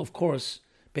 All, of course,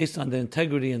 based on the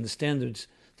integrity and the standards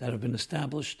that have been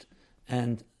established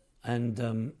and by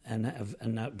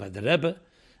the Rebbe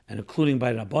and including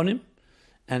by Rabbonim.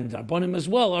 And Rabbonim as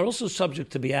well are also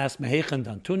subject to be asked, Mehechan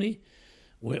Dantuni,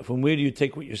 from where do you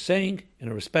take what you're saying in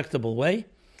a respectable way?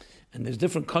 And there's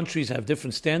different countries have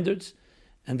different standards,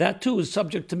 and that too is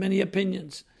subject to many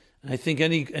opinions. And I think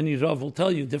any Rav will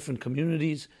tell you different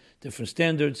communities, different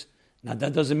standards. Now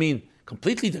that doesn't mean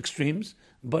completely the extremes,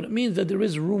 but it means that there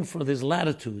is room for this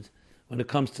latitude when it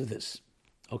comes to this.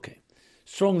 Okay.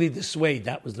 Strongly dissuade,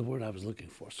 that was the word I was looking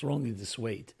for. Strongly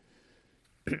dissuade.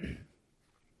 Okay.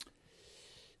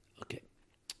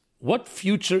 What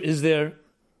future is there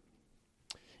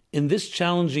in this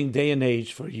challenging day and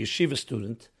age for a yeshiva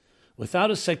student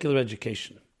without a secular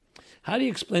education? How do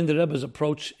you explain the Rebbe's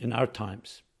approach in our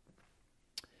times?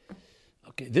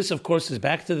 Okay, this of course is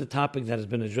back to the topic that has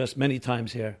been addressed many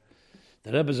times here.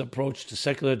 The Rebbe's approach to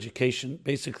secular education,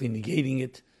 basically negating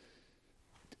it,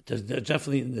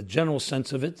 definitely in the general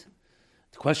sense of it.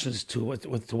 The question is to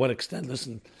what extent.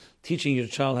 Listen, teaching your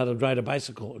child how to ride a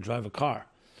bicycle or drive a car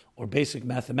or basic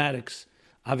mathematics,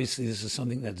 obviously this is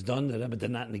something that's done. The Rebbe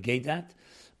did not negate that.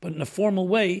 But in a formal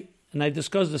way, and I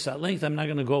discussed this at length, I'm not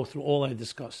going to go through all I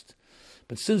discussed.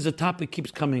 But since the topic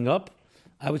keeps coming up,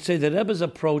 I would say that Rebbe's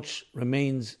approach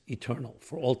remains eternal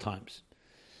for all times.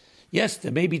 Yes,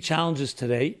 there may be challenges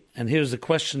today, and here's the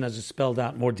question as it's spelled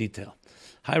out in more detail.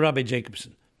 Hi, Rabbi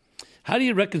Jacobson. How do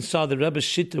you reconcile the Rebbe's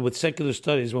Shitta with secular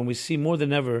studies when we see more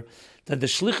than ever that the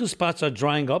shlichus spots are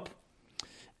drying up?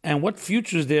 And what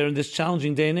future is there in this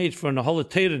challenging day and age for an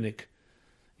Aholoteirenik,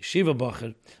 Yeshiva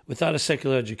Bacher, without a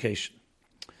secular education?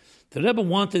 The Rebbe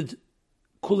wanted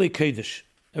Kulei Kodesh.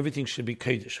 Everything should be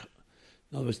Kodesh.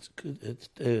 In other words,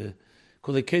 Kulei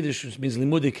Kodesh means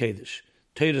Limudei Kodesh,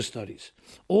 Torah studies,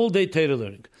 all-day Torah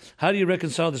learning. How do you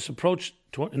reconcile this approach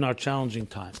in our challenging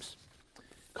times?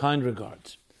 Kind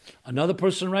regards. Another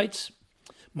person writes,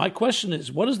 my question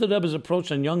is, what is the Rebbe's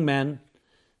approach on young men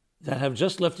that have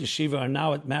just left yeshiva, are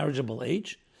now at marriageable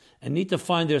age, and need to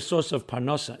find their source of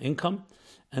parnasa, income?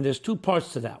 And there's two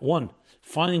parts to that. One,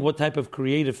 finding what type of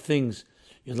creative things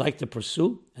you'd like to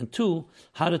pursue, and two,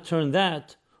 how to turn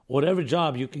that, whatever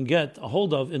job you can get a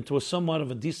hold of, into a somewhat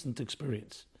of a decent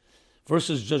experience,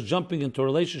 versus just jumping into a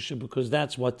relationship because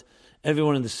that's what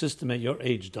everyone in the system at your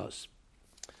age does.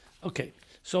 Okay,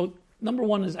 so number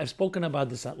one is I've spoken about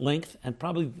this at length and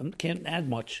probably can't add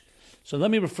much. So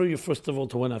let me refer you first of all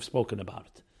to when I've spoken about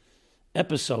it.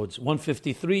 Episodes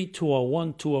 153,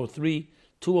 201, 203,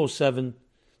 207,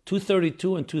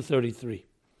 232, and 233.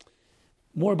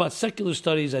 More about secular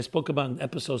studies I spoke about in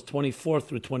episodes 24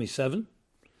 through 27,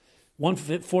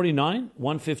 149,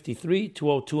 153,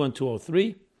 202 and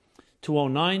 203,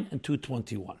 209 and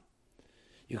 221.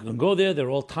 You can go there, they're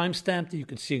all time-stamped, you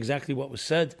can see exactly what was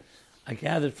said. I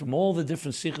gathered from all the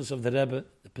different sikhs of the Rebbe,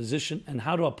 the position, and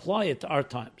how to apply it to our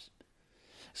times.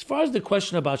 As far as the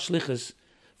question about shlichus,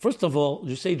 first of all,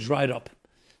 you say dried up.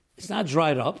 It's not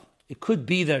dried up. It could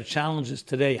be there are challenges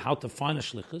today how to find a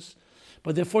shlichus,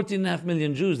 but there are 14.5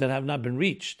 million Jews that have not been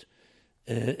reached.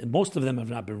 Most of them have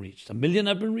not been reached. 1 million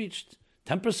have been reached.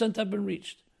 10% have been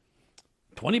reached.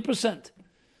 20%.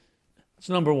 That's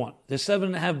number one. There's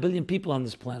 7.5 billion people on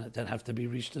this planet that have to be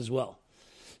reached as well.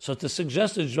 So to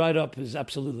suggest it's dried up is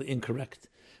absolutely incorrect.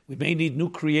 We may need new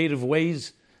creative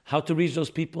ways how to reach those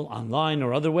people online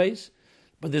or other ways,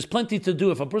 but there's plenty to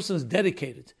do. If a person is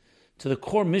dedicated to the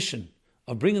core mission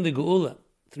of bringing the Geula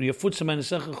through your Futsam and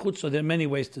Nesach, so there are many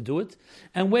ways to do it,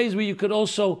 and ways where you could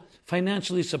also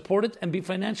financially support it and be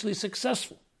financially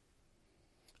successful.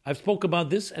 I've spoke about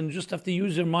this, and you just have to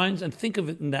use your minds and think of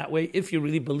it in that way if you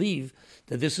really believe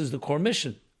that this is the core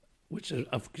mission, which is,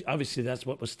 obviously that's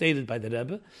what was stated by the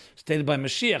Rebbe, stated by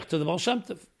Mashiach to the Baal Shem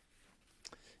Tov.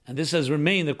 And this has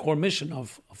remained the core mission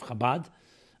of Chabad,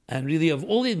 and really of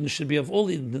all Eden, should be of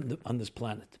all Eden on this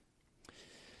planet.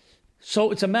 So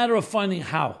it's a matter of finding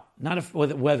how, not if,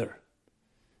 whether.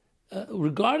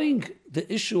 Regarding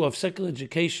the issue of secular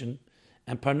education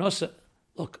and Parnasa,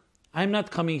 look, I'm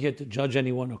not coming here to judge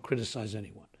anyone or criticize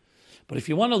anyone. But if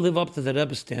you want to live up to the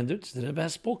Rebbe standards, the Rebbe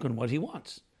has spoken what he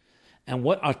wants. And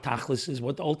what our tachlis is,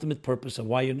 what the ultimate purpose of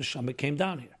why your neshama came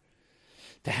down here.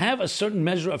 To have a certain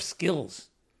measure of skills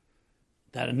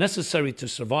that are necessary to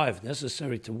survive,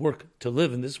 necessary to work, to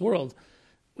live in this world,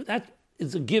 that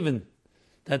is a given.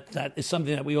 That is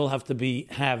something that we all have to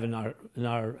have in our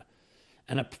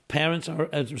and our parents are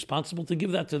as responsible to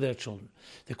give that to their children.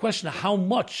 The question of how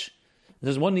much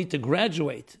Does one need to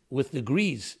graduate with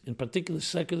degrees, in particular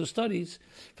secular studies?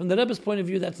 From the Rebbe's point of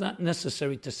view, that's not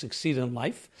necessary to succeed in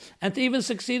life and to even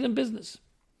succeed in business.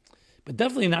 But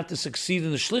definitely not to succeed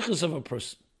in the shlichus of a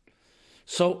person.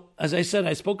 So, as I said,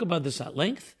 I spoke about this at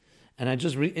length, and I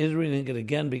just reiterating it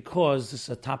again because this is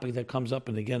a topic that comes up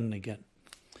and again.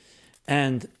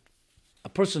 And a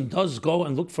person does go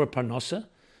and look for a parnasa,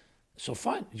 so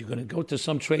fine. You're going to go to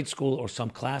some trade school or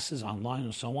some classes online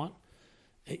or so on.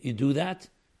 You do that.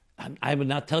 I would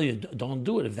not tell you, don't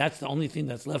do it. If that's the only thing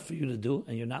that's left for you to do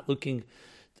and you're not looking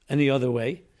any other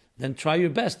way, then try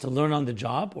your best to learn on the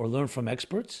job or learn from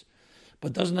experts. But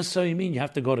it doesn't necessarily mean you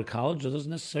have to go to college. It doesn't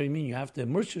necessarily mean you have to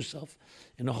immerse yourself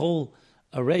in a whole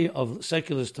array of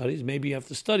secular studies. Maybe you have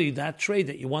to study that trade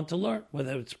that you want to learn,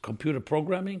 whether it's computer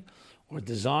programming or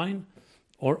design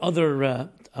or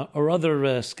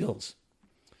other skills.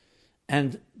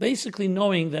 And basically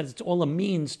knowing that it's all a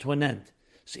means to an end.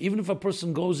 So even if a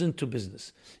person goes into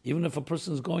business, even if a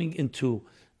person is going into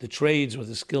the trades or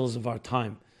the skills of our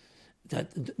time,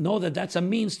 know that that's a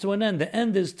means to an end. The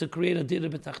end is to create a dira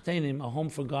b'tachtenim, a home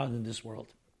for God in this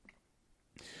world.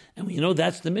 And when you know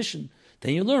that's the mission,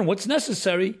 then you learn what's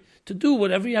necessary to do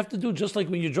whatever you have to do. Just like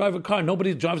when you drive a car,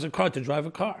 nobody drives a car to drive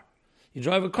a car. You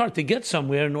drive a car to get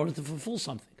somewhere in order to fulfill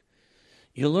something.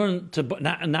 You learn to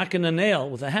knock in a nail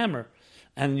with a hammer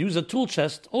and use a tool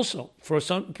chest also for a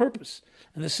certain purpose.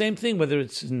 And the same thing, whether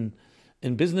it's in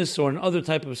business or in other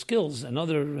type of skills and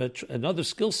other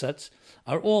skill sets,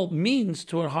 are all means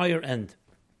to a higher end.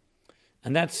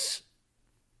 And that's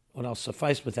what I'll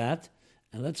suffice with that.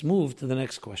 And let's move to the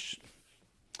next question.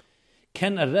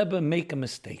 Can a Rebbe make a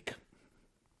mistake?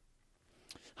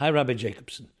 Hi, Rabbi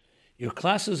Jacobson. Your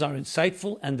classes are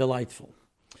insightful and delightful.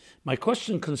 My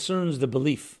question concerns the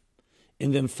belief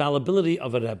in the infallibility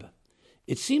of a Rebbe.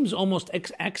 It seems almost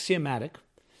axiomatic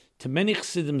to many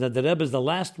Chassidim that the Rebbe is the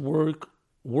last word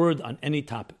on any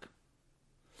topic.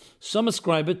 Some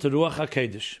ascribe it to Ruach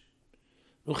HaKodesh.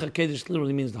 Ruach HaKodesh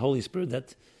literally means the Holy Spirit,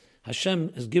 that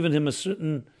Hashem has given him a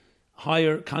certain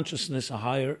higher consciousness, a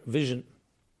higher vision.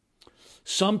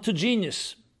 Some to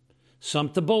genius, some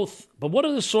to both. But what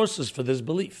are the sources for this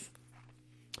belief?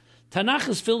 Tanakh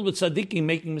is filled with tzaddikim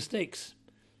making mistakes.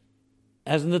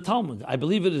 As in the Talmud, I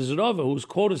believe it is Rava who's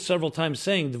quoted several times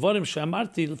saying, Dvarim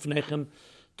she'amarti lefnechem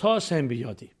to'ashem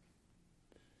biyodi.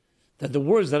 That the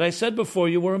words that I said before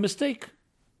you were a mistake.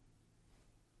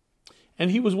 And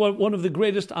he was one of the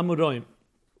greatest Amoraim,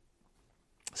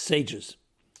 sages,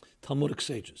 Talmudic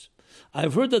sages. I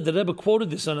have heard that the Rebbe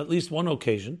quoted this on at least one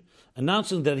occasion,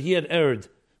 announcing that he had erred,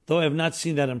 though I have not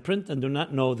seen that in print and do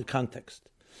not know the context.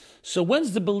 So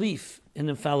when's the belief in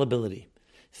infallibility?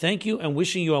 Thank you, and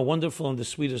wishing you a wonderful and the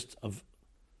sweetest of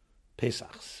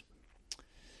Pesachs.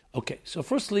 Okay, so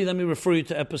firstly, let me refer you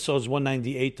to episodes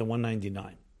 198 to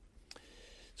 199.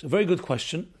 It's a very good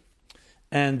question,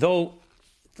 and though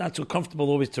it's not so comfortable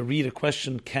always to read a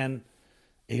question, can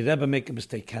a Rebbe make a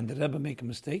mistake? Can the Rebbe make a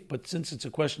mistake? But since it's a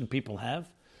question people have,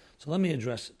 so let me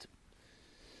address it.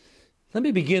 Let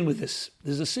me begin with this.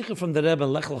 There's a sikha from the Rebbe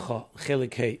Lech Lecha,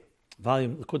 Chelik Hey,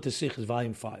 volume, Likutei Sichos,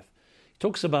 volume 5. He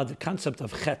talks about the concept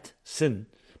of chet, sin,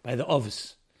 by the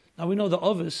Ovis. Now we know the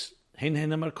Ovis, Hein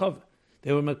Merkava.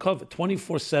 They were Merkava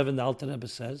 24/7, the Alter Rebbe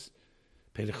says,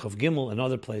 Perich Gimel and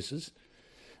other places,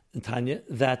 in Tanya,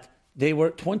 that they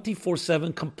were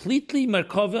 24/7, completely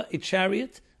Merkava, a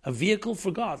chariot, a vehicle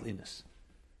for godliness.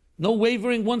 No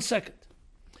wavering 1 second.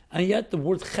 And yet the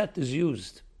word chet is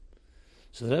used.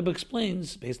 So the Rebbe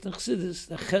explains, based on Chassidus,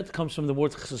 that chet comes from the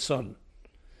word chesaron.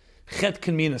 Chet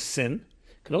can mean a sin,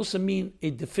 could also mean a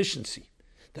deficiency.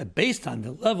 That based on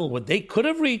the level what they could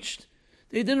have reached,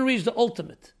 they didn't reach the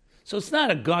ultimate. So it's not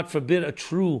a, God forbid, a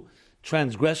true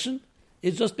transgression.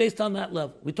 It's just based on that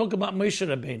level. We talk about Moshe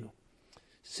Rabbeinu,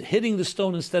 hitting the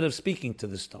stone instead of speaking to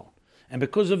the stone. And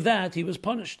because of that, he was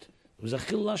punished. It was a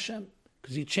chil Hashem,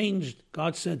 because he changed.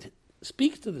 God said,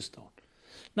 speak to the stone.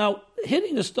 Now,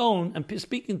 hitting a stone and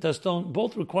speaking to a stone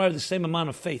both require the same amount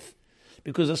of faith,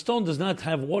 because a stone does not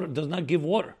have water, does not give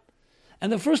water.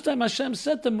 And the first time Hashem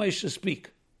said to Moshe,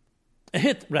 speak,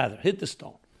 hit the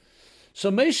stone.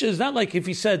 So Moshe is not like if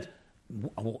he said,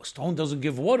 stone doesn't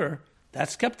give water, that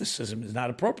skepticism is not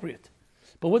appropriate.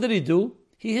 But what did he do?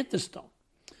 He hit the stone.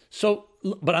 So,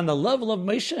 but on the level of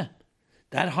Moshe,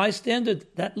 that high standard,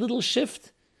 that little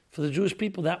shift for the Jewish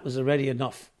people, that was already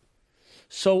enough.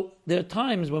 So there are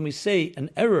times when we say an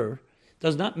error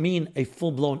does not mean a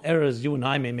full-blown error, as you and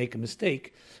I may make a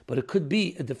mistake, but it could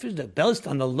be a deficiency based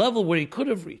on the level where he could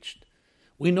have reached.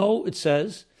 We know it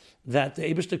says that the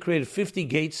Eibishter created 50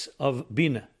 gates of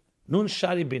Bina. Nun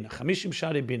Shari Bina, Chamishim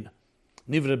Shari Bina,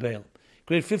 Nivre Be'el.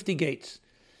 Created 50 gates.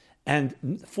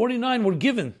 And 49 were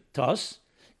given to us.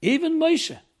 Even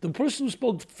Moshe, the person who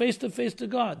spoke face to face to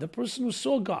God, the person who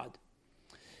saw God.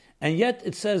 And yet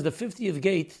it says the 50th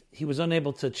gate he was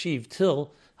unable to achieve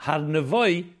till Har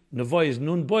Nevoi. Nevoi is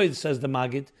Nun Boyd, says the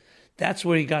Magid. That's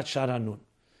where he got Shara Nun.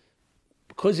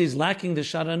 Because he's lacking the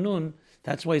Shara Nun,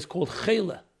 that's why he's called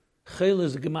Chela. Chela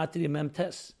is a Gematria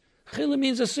Memtes. Chela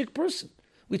means a sick person.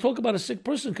 We talk about a sick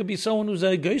person. It could be someone who's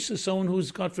a geisha, someone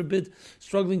who's, God forbid,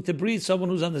 struggling to breathe, someone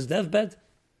who's on his deathbed.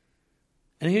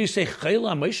 And here you say,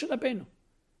 Chela Moshe Rabbeinu.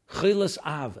 Chelas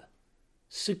Ava.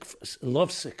 Sick,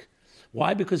 love sick.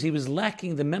 Why? Because he was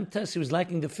lacking the Memtes, he was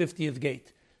lacking the 50th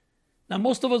gate. Now,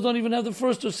 most of us don't even have the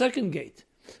first or second gate.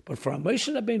 But for a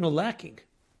Moshe Rabbeinu lacking,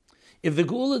 if the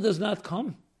Geula does not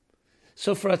come,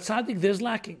 so for a tzaddik there's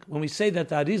lacking. When we say that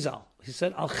the Arizal, he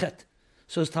said Al Chet.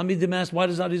 So his Talmidim asked, why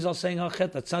does Arizal saying Al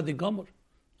Chet, a tzaddik gomer?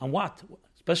 On what?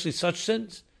 Especially such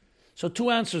sins. So two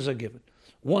answers are given.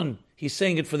 One, he's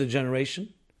saying it for the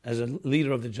generation, as a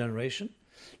leader of the generation.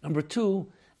 Number two,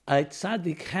 a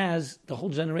tzaddik has the whole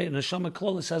generation, Neshama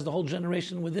Klolis has the whole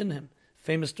generation within him.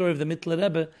 Famous story of the Mittler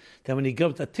Rebbe, that when he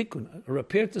gave a tikkun, a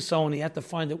repair to someone, he had to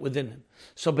find it within him.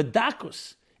 So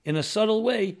bedakus, in a subtle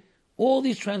way, all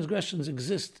these transgressions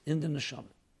exist in the Neshama.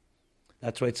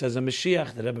 That's why it says in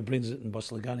Mashiach, the Rebbe brings it in Bas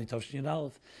Lagani Tavshin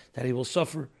Aleph, that he will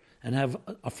suffer and have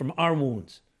from our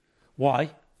wounds.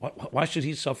 Why? Why should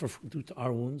he suffer due to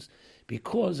our wounds?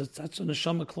 Because that's a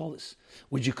Neshama Klolis.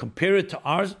 Would you compare it to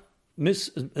our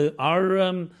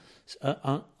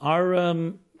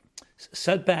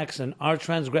setbacks and our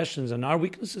transgressions and our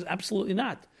weaknesses? Absolutely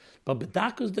not. But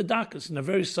bedakus the dakus in a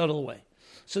very subtle way.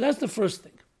 So that's the first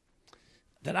thing.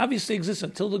 That obviously exists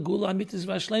until the Gula Amitis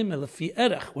Vashlema, Lefi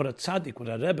Erech, what a tzaddik, what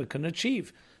a Rebbe can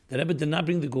achieve. The Rebbe did not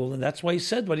bring the Gula, and that's why he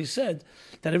said what he said,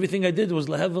 that everything I did was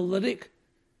Lehevel Larik.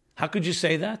 How could you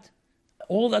say that?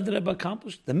 All that the Rebbe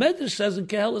accomplished. The Medrash says in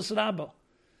Kehelis Rabbah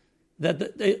that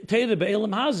the Teire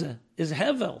Be'elam Hazeh is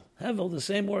Hevel. Hevel, the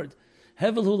same word.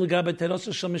 Hevel hu legabe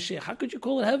terosa shel Mashiach. How could you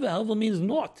call it Hevel? Hevel means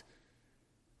naught.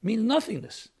 It means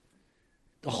nothingness.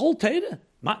 The whole Teire,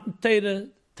 Matan Teire,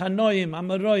 Tanoim,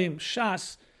 Amaroim,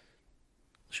 Shas,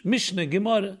 Mishnah,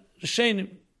 Gemara, Rishenim,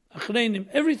 Achreinim,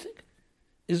 everything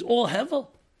is all Hevel.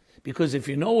 Because if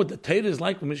you know what the Teire is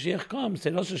like when Mashiach comes,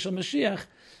 Terosa shel Mashiach,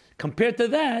 compared to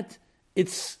that,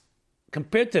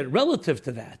 relative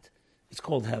to that, it's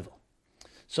called Hevel.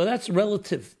 So that's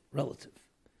relative. Now,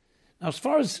 as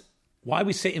far as why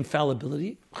we say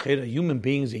infallibility, a human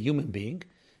being is a human being.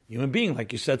 Human being,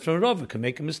 like you said from Rava, can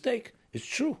make a mistake. It's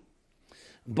true.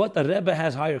 But the Rebbe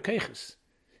has higher keiches.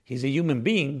 He's a human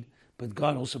being, but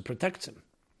God also protects him.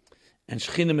 And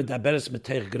Shechina medaberes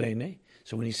meteich greine.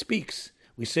 So when he speaks,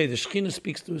 we say the Shechina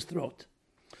speaks through his throat.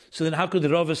 So then how could the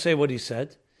Rava say what he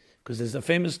said? Because there's a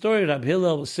famous story, Rab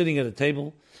Hillel was sitting at a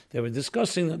table. They were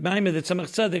discussing the Maimed that Tzemach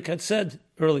Tzedek had said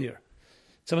earlier.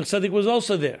 Tzemach Tzedek was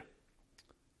also there.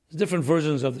 There's different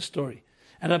versions of the story.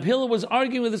 And Rab Hillel was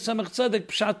arguing with the Tzemach Tzedek,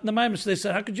 Pshat in the Maimed. So they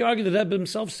said, how could you argue? The Rebbe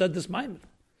himself said this Maimed.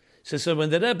 So when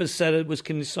the Rebbe said it was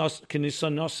Kinisan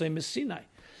Nosei Sinai.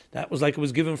 That was like it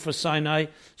was given for Sinai.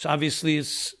 So obviously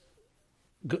it's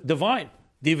divine.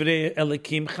 Divrei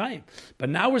Elikim Chaim. But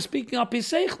now we're speaking Al Pi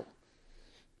Seichel.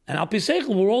 And Al Pi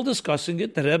Seichel, we're all discussing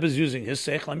it. The Rebbe is using his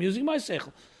Seichel, I'm using my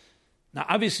Seichel. Now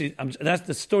obviously, that's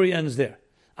the story ends there.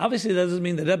 Obviously that doesn't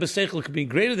mean the Rebbe's Seichel could be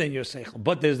greater than your Seichel.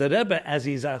 But there's the Rebbe as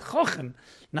he's a Chochem,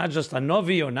 not just a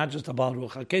Novi, or not just a Baal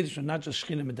Ruach HaKodesh, or not just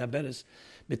Shechina Medaberes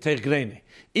B'Teich Greine.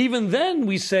 Even then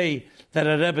we say that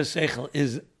a Rebbe's Seichel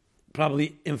is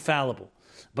probably infallible.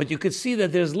 But you could see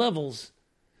that there's levels,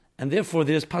 and therefore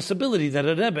there's possibility that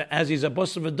a Rebbe, as he's a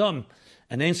boss of a dam,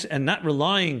 and not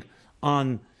relying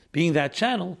on being that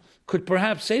channel, could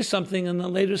perhaps say something and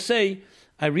then later say,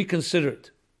 I reconsider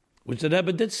it. Which the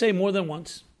Rebbe did say more than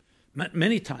once,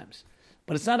 many times.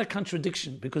 But it's not a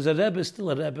contradiction, because a Rebbe is still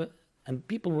a Rebbe, and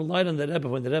people relied on the Rebbe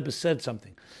when the Rebbe said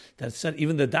something. That said,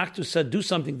 even the doctor said, do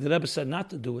something, the Rebbe said not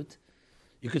to do it.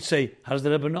 You could say, how does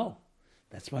the Rebbe know?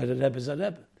 That's why the Rebbe is a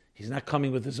Rebbe. He's not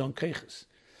coming with his own keiches.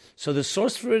 So the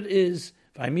source for it is,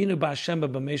 if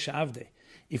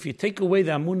you take away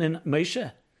the Amun in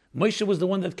Moshe, Moshe was the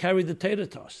one that carried the Torah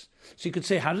to us. So you could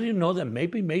say, how do you know that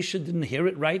maybe Moshe didn't hear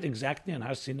it right exactly on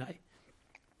Har Sinai?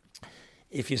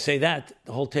 If you say that,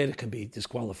 the whole Torah can be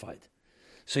disqualified.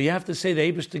 So you have to say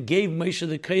the Eibishter gave Moshe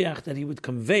the koyach that he would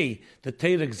convey the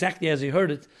Torah exactly as he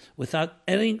heard it, without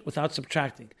adding, without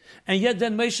subtracting. And yet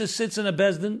then Moshe sits in a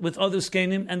bezdin with other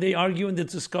skenim, and they argue and they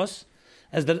discuss,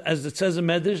 as it says in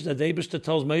Medrash, that the Eibishter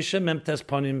tells Moshe, Memtes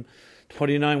Panim,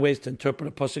 49 ways to interpret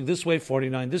a pasuk this way,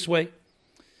 49 this way.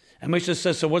 And Moshe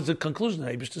says, so what's the conclusion?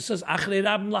 The Eibishter says, Achrei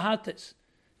Rabim Lahates.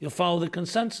 You'll follow the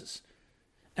consensus.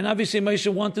 And obviously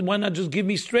Moshe wanted, why not just give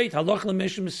me straight? Halach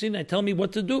l'Moshe Messina, tell me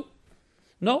what to do.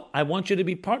 No, I want you to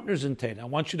be partners in Torah. I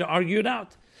want you to argue it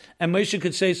out. And Moshe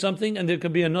could say something, and there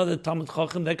could be another Talmud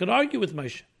Chacham that could argue with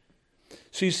Moshe.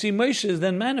 So you see, Moshe is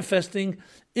then manifesting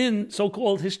in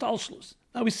so-called Hishtalshlus.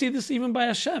 Now we see this even by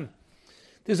Hashem.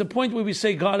 There's a point where we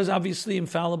say God is obviously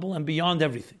infallible and beyond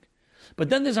everything. But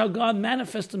then there's how God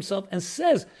manifests himself and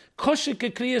says, Kosher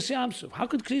ke Kriyas Yamsuf. How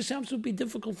could Kriyas Yamsuf be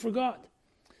difficult for God?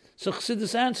 So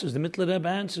Chassidus answers, the Mittler Rebbe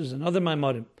answers, and other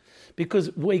Maimorim.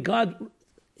 Because the way God,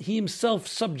 he himself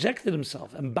subjected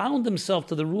himself and bound himself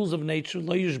to the rules of nature,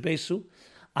 Lo yushbesu,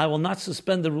 I will not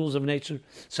suspend the rules of nature.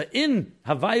 So in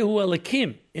Havayahu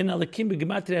Elikim, in Elikim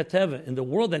b'Gematria Teva, in the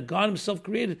world that God himself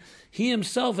created, he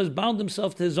himself has bound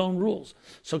himself to his own rules.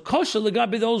 So kosher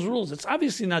legabe those rules. It's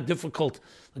obviously not difficult.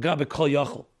 Legabe kol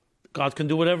yachol. God can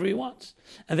do whatever he wants.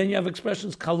 And then you have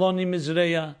expressions, kaloni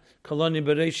mizreya, kaloni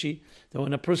bereshi, that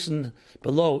when a person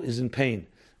below is in pain,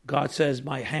 God says,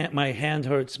 my hand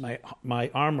hurts,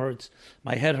 my arm hurts,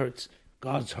 my head hurts.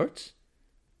 God's hurts?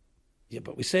 Yeah,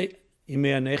 but we say,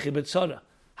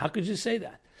 how could you say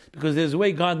that? Because there's a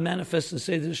way God manifests and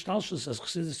says the Shtalshus, as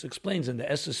Chassidus explains in the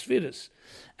Esser Sfiris,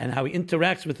 and how he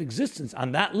interacts with existence.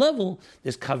 On that level,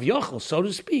 there's kavyochel, so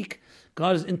to speak.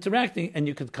 God is interacting, and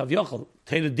you could kavyochel.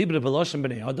 Teira dibra b'loshen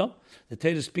b'nei adam. The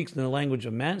Teira speaks in the language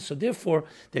of man, so therefore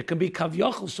there can be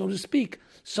kavyochel, so to speak,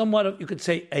 somewhat of, you could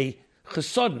say, a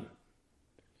chesodin,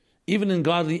 even in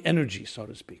godly energy, so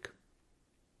to speak.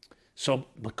 So,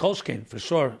 Makolshkein, for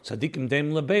sure, tzaddikim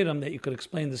deim lebeiram, that you could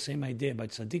explain the same idea by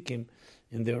tzaddikim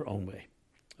in their own way.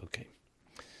 Okay.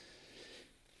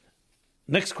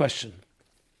 Next question.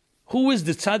 Who is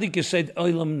the tzaddik Yesod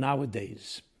Olam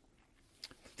nowadays?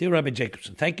 Dear Rabbi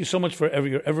Jacobson, thank you so much for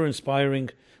your ever-inspiring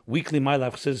weekly My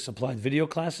Life Chassidus Applied video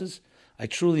classes. I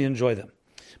truly enjoy them.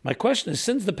 My question is,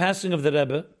 since the passing of the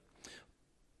Rebbe,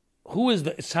 who is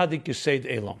the tzaddik Yesod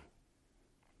Olam?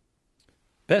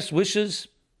 Best wishes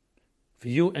for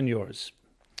you and yours.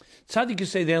 Tzaddik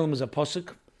Yesod Olam is a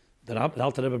posuk that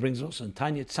Alter Rebbe brings us in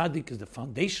Tanya. Tzaddik is the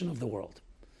foundation of the world.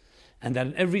 And that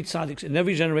in every tzaddik, in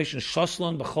every generation,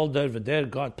 Shoslan, B'chol Der V'der,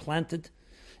 God planted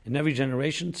in every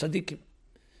generation tzaddikim.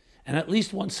 And at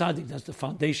least one tzaddik, that's the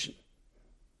foundation.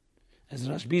 As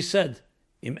Rashbi said,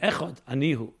 Im echad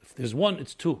anihu. If there's one,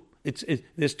 it's two.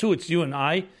 There's two, it's you and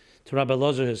I, to Rabbi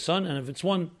Elazar, his son. And if it's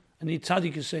one, I need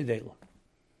tzaddik Yesod Olam.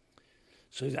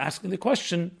 So he's asking the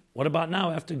question, what about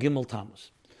now after Gimel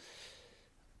Tammuz?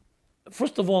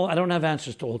 First of all, I don't have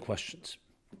answers to all questions.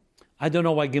 I don't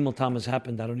know why Gimel Tammuz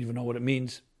happened. I don't even know what it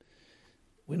means.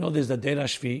 We know there's the Deir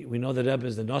HaShvi. We know the Rebbe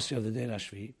is the Nasi of the Deir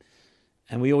HaShvi.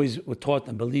 And we always were taught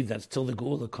and believe that till the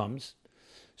Geula comes.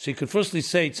 So you could firstly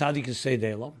say Tzaddik Yesod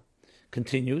Olam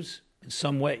continues in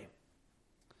some way.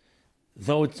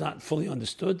 Though it's not fully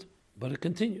understood, but it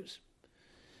continues.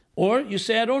 Or you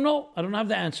say, I don't know. I don't have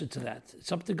the answer to that.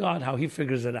 It's up to God how he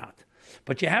figures it out.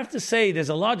 But you have to say there's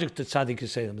a logic to Tzaddik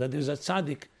Yesod Olam, that there's a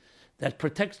Tzaddik that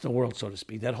protects the world, so to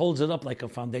speak, that holds it up like a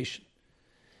foundation.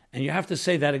 And you have to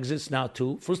say that exists now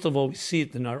too. First of all, we see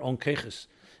it in our own keches,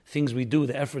 things we do,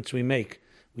 the efforts we make.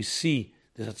 We see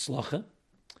the Hatzlacha.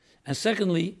 And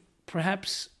secondly,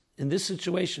 perhaps in this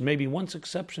situation, maybe once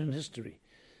exception in history,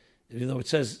 even though it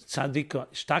says Tzaddik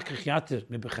Shtakach Yatir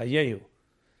Mibechayehu,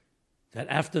 that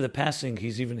after the passing,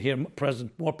 he's even here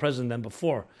more present than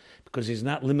before, because he's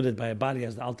not limited by a body,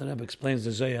 as the Alter Rebbe explains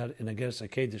the Zohar in Ageres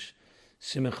HaKedesh,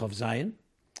 Simech of Zion,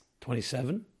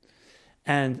 27.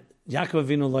 And Yaakov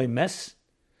Avinu Loi Mes,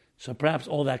 so perhaps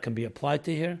all that can be applied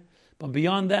to here. But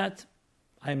beyond that,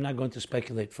 I am not going to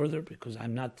speculate further, because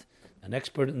I'm not an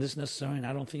expert in this necessarily, and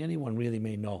I don't think anyone really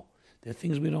may know. There are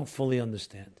things we don't fully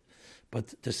understand.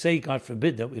 But to say, God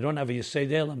forbid, that we don't have a Yesod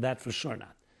Olam, that for sure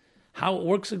not. How it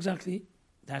works exactly,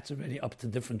 that's already up to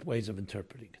different ways of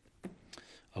interpreting it.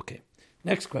 Okay,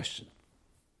 next question.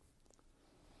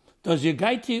 Does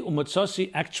Yegaiti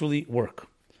Umatzasi actually work?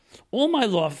 All my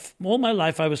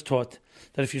life I was taught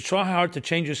that if you try hard to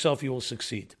change yourself, you will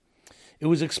succeed. It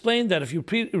was explained that if you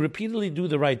repeatedly do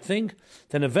the right thing,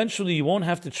 then eventually you won't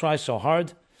have to try so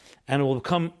hard, and it will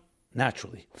come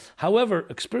naturally. However,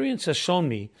 experience has shown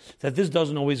me that this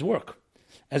doesn't always work.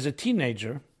 As a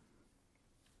teenager,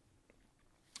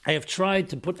 I have tried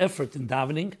to put effort in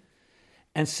davening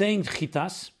and saying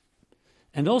chitas,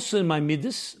 and also in my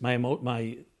midas,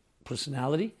 my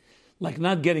personality, like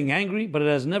not getting angry, but it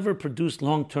has never produced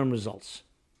long-term results.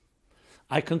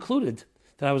 I concluded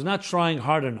that I was not trying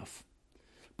hard enough,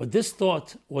 but this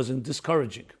thought wasn't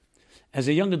discouraging. As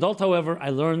a young adult, however, I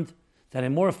learned that a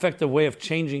more effective way of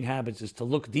changing habits is to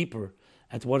look deeper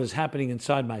at what is happening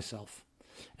inside myself.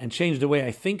 and change the way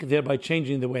I think, thereby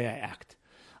changing the way I act.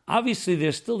 Obviously,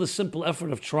 there's still the simple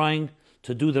effort of trying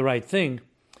to do the right thing.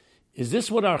 Is this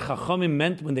what our Chachamim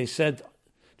meant when they said,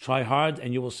 try hard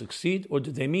and you will succeed? Or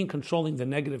did they mean controlling the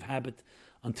negative habit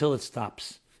until it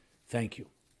stops? Thank you.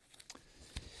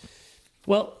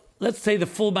 Well, let's say the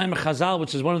full Maimer Chazal,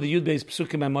 which is one of the Yud-Beis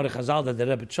Psukim Maimer Chazal that the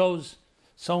Rebbe chose.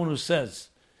 Someone who says,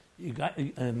 Lo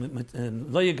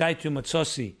yagaitu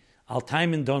matzosi, al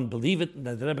taimin, don't believe it.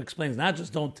 The Rebbe explains, not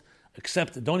just don't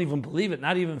accept it, don't even believe it,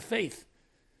 not even faith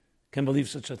can believe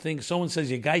such a thing. Someone says,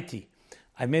 Yagaiti,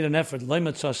 I made an effort, Lo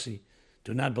matzosi,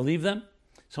 do not believe them.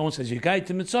 Someone says, Yagaiti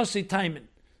matzosi, taimin,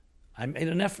 I made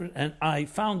an effort and I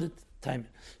found it, taimin.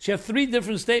 So you have three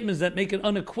different statements that make it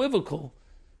unequivocal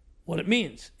what it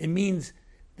means. It means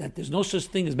that there's no such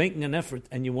thing as making an effort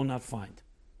and you will not find.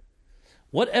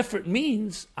 What effort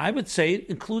means, I would say it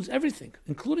includes everything,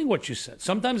 including what you said.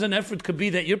 Sometimes an effort could be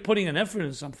that you're putting an effort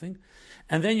in something,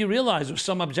 and then you realize, or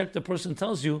some objective person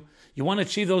tells you, you want to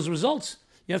achieve those results,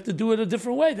 you have to do it a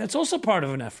different way. That's also part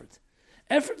of an effort.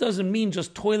 Effort doesn't mean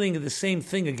just toiling at the same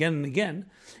thing again and again.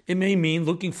 It may mean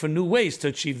looking for new ways to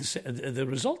achieve the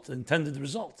result, the intended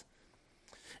result.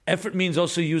 Effort means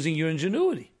also using your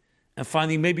ingenuity and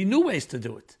finding maybe new ways to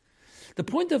do it. The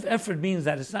point of effort means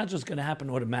that it's not just going to happen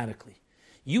automatically.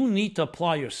 You need to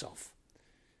apply yourself.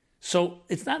 So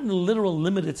it's not in the literal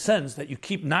limited sense that you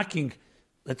keep knocking,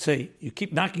 let's say, you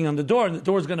keep knocking on the door and the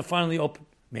door is going to finally open.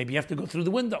 Maybe you have to go through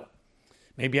the window.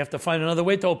 Maybe you have to find another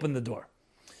way to open the door.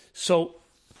 So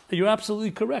you're absolutely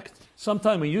correct.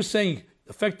 Sometimes when you're saying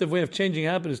the effective way of changing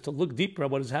habit is to look deeper at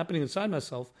what is happening inside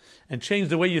myself and change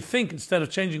the way you think instead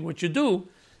of changing what you do,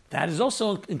 that is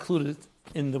also included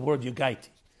in the word Yugaiti.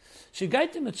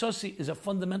 Shigaiti Mitzosi is a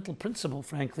fundamental principle,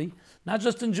 frankly, not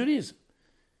just in Judaism.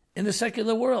 In the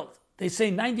secular world, they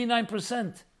say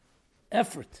 99%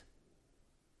 effort,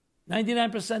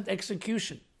 99%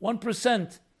 execution,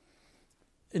 1%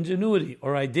 ingenuity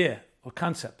or idea or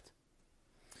concept.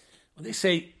 When they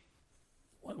say,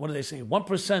 what do they say?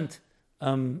 1%,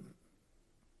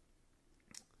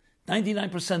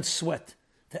 99% sweat,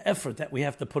 the effort that we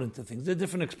have to put into things. There are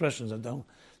different expressions that don't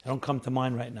come to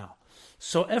mind right now.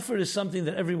 So effort is something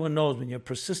that everyone knows. When you're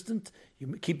persistent,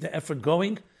 you keep the effort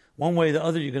going, one way or the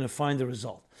other, you're going to find the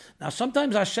result. Now,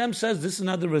 sometimes Hashem says this is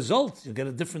not the result. You'll get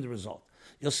a different result.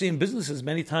 You'll see in businesses,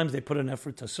 many times they put an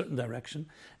effort to a certain direction,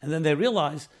 and then they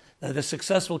realize that the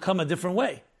success will come a different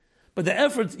way. But the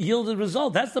effort yielded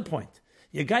result. That's the point.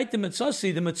 Yagaiti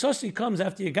Mitzosi, the Mitzosi comes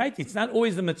after Yagaiti. It's not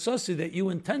always the Mitzosi that you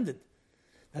intended.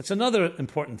 That's another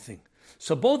important thing.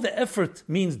 So both the effort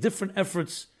means different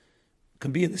efforts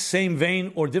can be in the same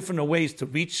vein or different ways to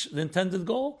reach the intended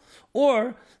goal,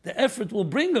 or the effort will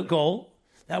bring a goal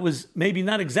that was maybe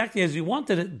not exactly as you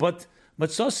wanted it, but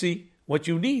Matzosi, what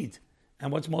you need,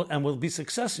 and will be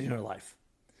success in your life.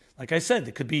 Like I said,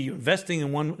 it could be you're investing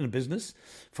in a business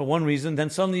for one reason,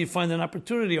 then suddenly you find an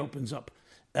opportunity opens up.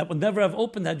 That would never have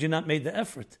opened had you not made the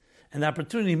effort. And the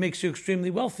opportunity makes you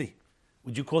extremely wealthy.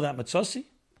 Would you call that Matzosi?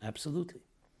 Absolutely.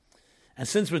 And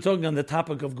since we're talking on the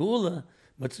topic of Geula,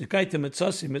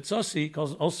 Mitzosi,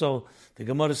 also the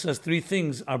Gemara says three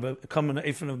things are becoming an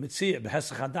Ephron of Mitzvah,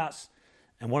 Behesach Hadas,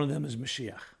 and one of them is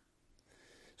Mashiach.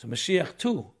 So Mashiach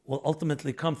too will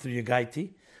ultimately come through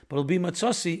Yagaiti, but it'll be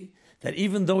Mitzosi that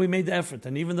even though we made the effort,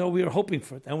 and even though we are hoping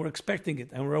for it, and we're expecting it,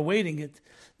 and we're awaiting it,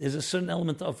 there's a certain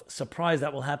element of surprise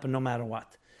that will happen no matter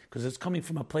what, because it's coming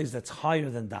from a place that's higher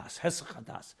than Das, Hesach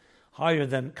Hadas, higher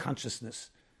than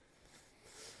consciousness.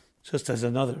 Just as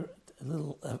another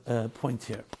little point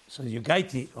here. So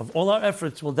Yugaiti, of all our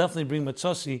efforts, will definitely bring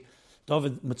Mitzosi,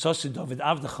 David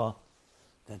Avdecha.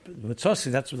 That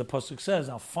Mitzosi, that's what the Pasuk says,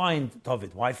 I'll find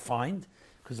David. Why find?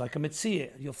 Because like a Mitzvah,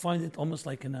 you'll find it almost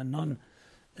like in a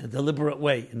non-deliberate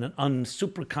way, in an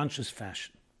un-super conscious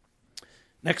fashion.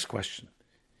 Next question.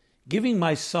 Giving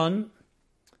my son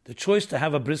the choice to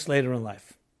have a bris later in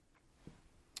life.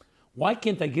 Why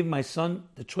can't I give my son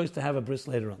the choice to have a bris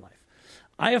later in life?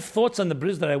 I have thoughts on the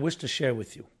bris that I wish to share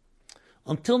with you.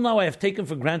 Until now, I have taken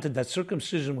for granted that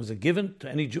circumcision was a given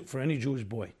for any Jewish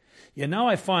boy. Yet now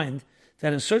I find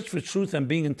that in search for truth and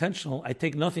being intentional, I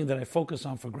take nothing that I focus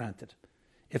on for granted,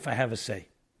 if I have a say.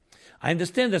 I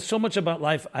understand that so much about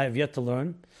life I have yet to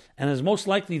learn, and is most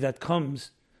likely that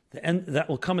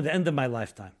will come at the end of my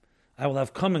lifetime. I will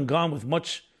have come and gone with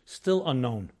much still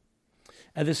unknown.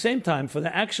 At the same time, for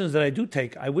the actions that I do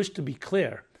take, I wish to be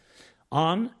clear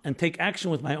on and take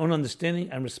action with my own understanding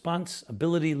and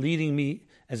responsibility leading me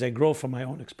as I grow from my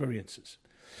own experiences.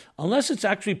 Unless it's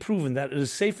actually proven that it is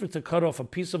safer to cut off a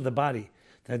piece of the body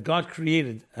that God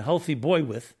created a healthy boy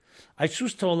with, I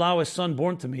choose to allow a son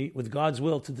born to me with God's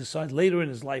will to decide later in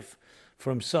his life for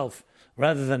himself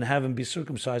rather than have him be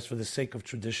circumcised for the sake of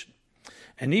tradition.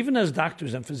 And even as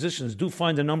doctors and physicians do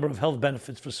find a number of health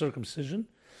benefits for circumcision,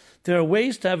 there are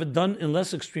ways to have it done in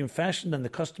less extreme fashion than the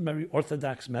customary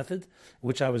Orthodox method,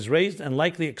 which I was raised and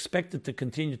likely expected to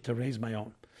continue to raise my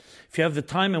own. If you have the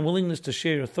time and willingness to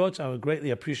share your thoughts, I would greatly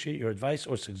appreciate your advice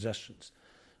or suggestions.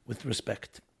 With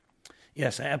respect.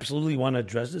 Yes, I absolutely want to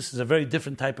address this. This is a very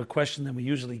different type of question than we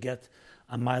usually get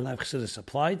on My Life Chassidus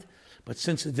Applied. But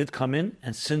since it did come in,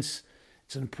 and since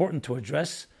it's important to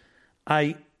address,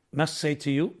 I must say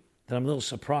to you that I'm a little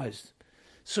surprised.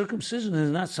 Circumcision is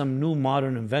not some new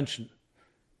modern invention.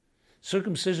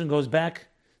 Circumcision goes back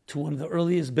to one of the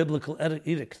earliest biblical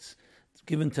edicts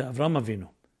given to Avram Avinu,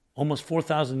 almost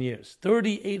 4,000 years,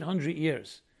 3,800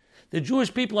 years. The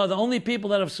Jewish people are the only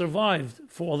people that have survived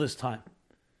for all this time.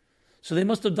 So they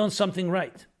must have done something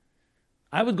right.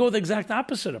 I would go the exact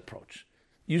opposite approach.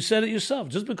 You said it yourself.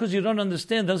 Just because you don't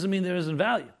understand doesn't mean there isn't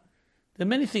value. There are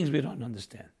many things we don't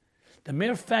understand. The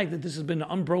mere fact that this has been an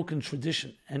unbroken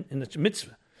tradition and in a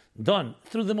mitzvah done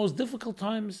through the most difficult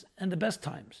times and the best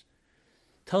times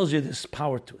tells you there's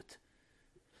power to it.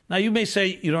 Now you may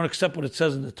say you don't accept what it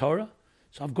says in the Torah.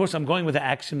 So of course I'm going with the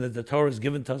axiom that the Torah is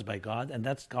given to us by God, and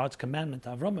that's God's commandment to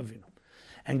Avram Avinu.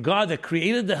 And God that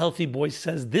created the healthy boy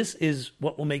says this is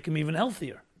what will make him even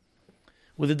healthier,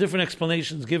 with the different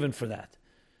explanations given for that.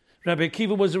 Rabbi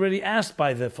Akiva was already asked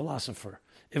by the philosopher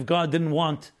if God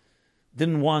wanted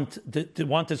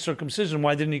circumcision,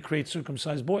 why didn't he create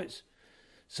circumcised boys?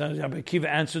 So Rabbi Akiva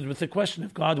answered with the question,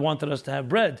 if God wanted us to have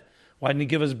bread, why didn't he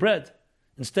give us bread?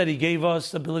 Instead, he gave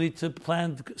us the ability to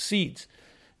plant seeds,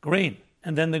 grain,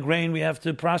 and then the grain we have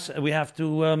to process, we have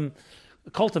to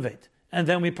cultivate, and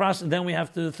then we process, and then we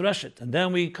have to thresh it, and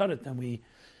then we cut it, and we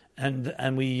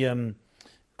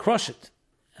crush it,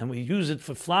 and we use it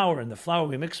for flour, and the flour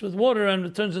we mix with water, and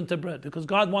it turns into bread. Because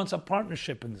God wants a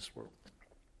partnership in this world.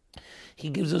 He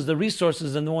gives us the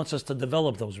resources and wants us to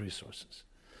develop those resources.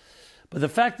 But the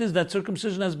fact is that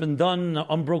circumcision has been done in an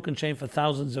unbroken chain for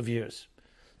thousands of years.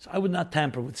 So I would not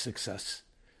tamper with success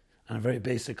on a very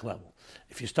basic level.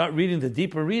 If you start reading the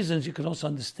deeper reasons, you can also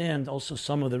understand also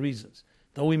some of the reasons.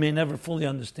 Though we may never fully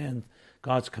understand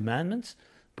God's commandments,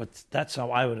 but that's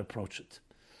how I would approach it.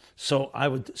 So I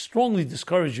would strongly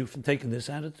discourage you from taking this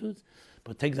attitude,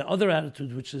 but take the other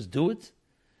attitude, which is do it,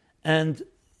 and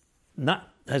not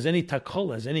has any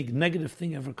takol, has any negative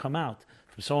thing ever come out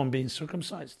from someone being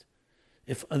circumcised.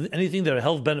 If anything, there are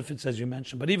health benefits, as you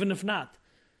mentioned, but even if not,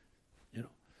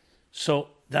 So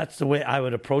that's the way I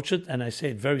would approach it, and I say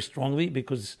it very strongly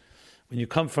because when you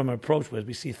come from an approach where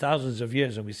we see thousands of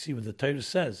years and we see what the Torah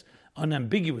says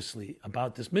unambiguously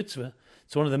about this mitzvah,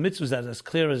 it's one of the mitzvahs that is as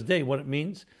clear as day what it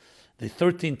means. The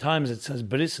 13 times it says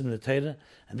bris in the Torah,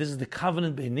 and this is the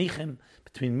covenant beinichem,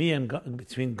 between me and God,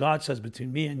 between God says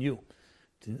between me and you,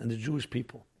 and the Jewish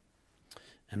people,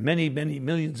 and many, many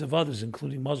millions of others,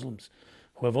 including Muslims,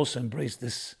 who have also embraced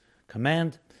this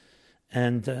command,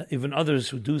 and even others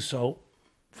who do so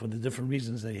for the different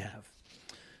reasons they have.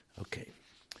 Okay,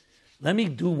 let me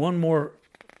do one more.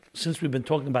 Since we've been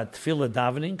talking about tefillah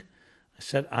davening, I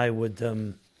said I would.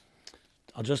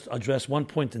 I'll just address one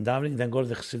point in davening, then go to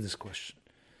the Chassidus question.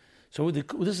 So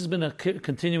this has been a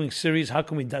continuing series. How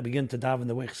can we begin to daven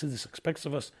the way Chassidus expects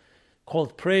of us?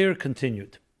 Called Prayer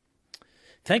Continued.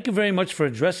 Thank you very much for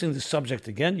addressing this subject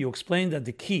again. You explained that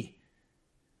the key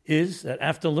is that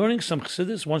after learning some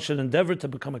Chassidus, one should endeavor to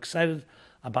become excited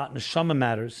about neshama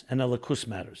matters and elikus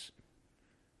matters.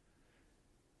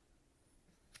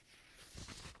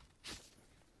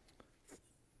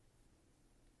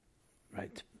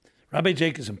 Right. Rabbi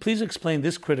Jacobson, please explain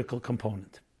this critical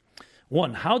component.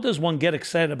 1. How does one get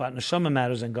excited about neshama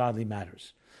matters and godly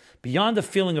matters? Beyond the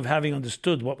feeling of having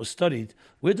understood what was studied,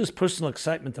 where does personal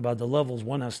excitement about the levels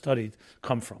one has studied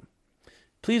come from?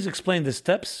 Please explain the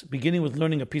steps, beginning with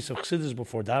learning a piece of Chassidus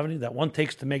before davening, that one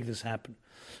takes to make this happen.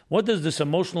 What does this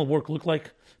emotional work look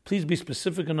like? Please be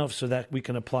specific enough so that we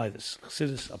can apply this.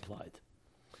 Chassidus applied.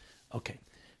 Okay.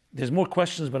 There's more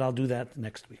questions, but I'll do that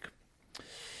next week.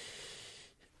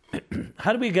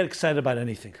 How do we get excited about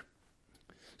anything?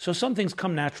 So some things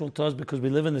come natural to us because we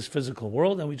live in this physical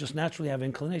world and we just naturally have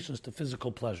inclinations to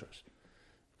physical pleasures.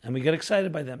 And we get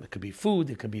excited by them. It could be food,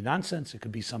 it could be nonsense, it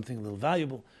could be something a little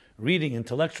valuable, reading,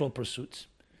 intellectual pursuits.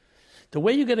 The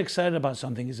way you get excited about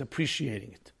something is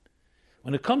appreciating it.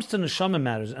 When it comes to neshama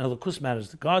matters and elikus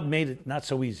matters, God made it not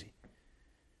so easy.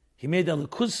 He made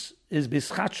elikus is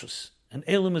bischachus and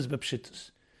elim is bepshitus.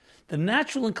 The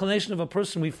natural inclination of a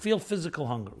person, we feel physical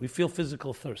hunger, we feel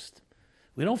physical thirst.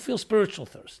 We don't feel spiritual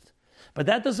thirst. But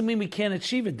that doesn't mean we can't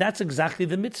achieve it. That's exactly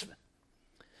the mitzvah.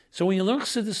 So when you learn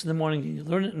Chassidus in the morning, you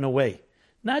learn it in a way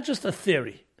not just a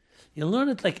theory. You learn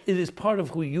it like it is part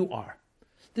of who you are.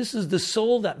 This is the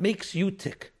soul that makes you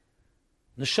tick.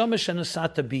 Neshama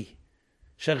shenasata bi.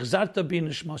 Shechzarta bi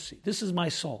nishmasi. This is my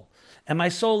soul. And my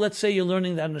soul, let's say you're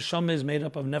learning that neshama is made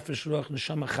up of nefesh, ruach,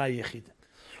 neshama, chay, yechid.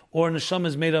 Or neshama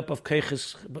is made up of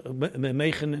keiches,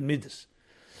 meichen, and midas.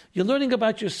 You're learning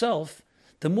about yourself.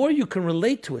 The more you can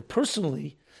relate to it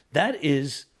personally, that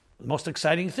is the most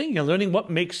exciting thing. You're learning what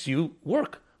makes you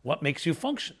work, what makes you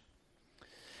function.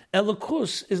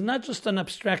 Elokus is not just an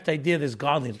abstract idea, there's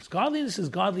godliness. Godliness is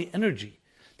godly energy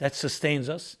that sustains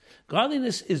us.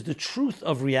 Godliness is the truth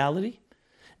of reality.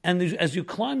 And as you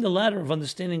climb the ladder of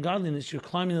understanding godliness, you're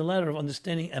climbing the ladder of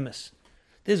understanding emes.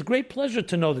 There's great pleasure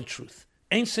to know the truth.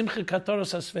 Ein simcha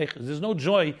katoras hasveiches. There's no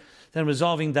joy than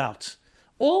resolving doubts.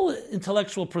 All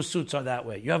intellectual pursuits are that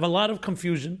way. You have a lot of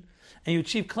confusion and you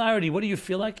achieve clarity. What do you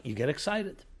feel like? You get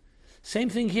excited. Same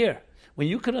thing here. When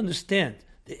you can understand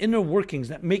the inner workings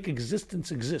that make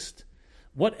existence exist,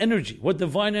 what energy, what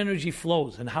divine energy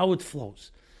flows and how it flows,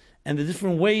 and the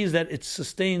different ways that it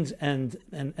sustains and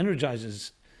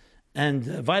energizes and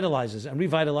vitalizes and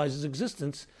revitalizes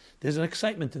existence, there's an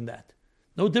excitement in that.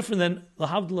 No different than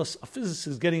lahavdlas, a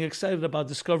physicist getting excited about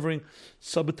discovering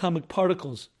subatomic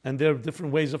particles and their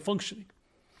different ways of functioning.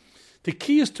 The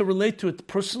key is to relate to it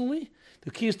personally.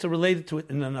 The key is to relate to it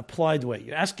in an applied way.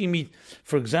 You're asking me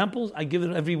for examples. I give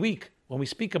it every week when we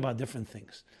speak about different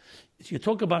things. You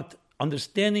talk about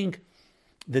understanding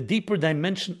the deeper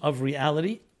dimension of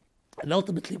reality and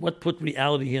ultimately what put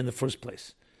reality here in the first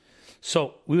place.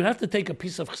 So we would have to take a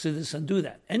piece of Chassidus and do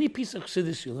that. Any piece of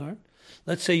Chassidus you learn,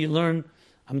 let's say you learn,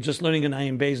 I'm just learning in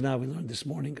Ayin Beis now, we learned this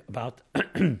morning about,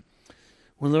 we're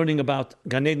learning about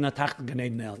Gan Eden HaTachten, Gan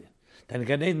Eden Elyon. Then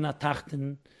Gan Eden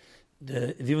HaTachten,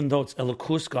 even though it's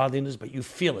Elokus, godliness, but you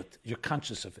feel it, you're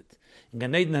conscious of it. In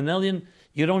Gan Eden Elyon,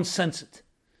 you don't sense it.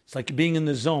 It's like being in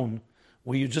the zone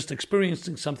where you're just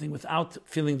experiencing something without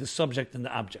feeling the subject and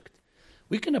the object.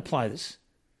 We can apply this.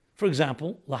 For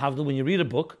example, lahavdil, when you read a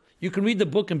book, you can read the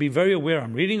book and be very aware.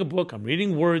 I'm reading a book, I'm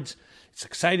reading words, it's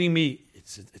exciting me,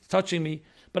 it's touching me,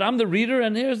 but I'm the reader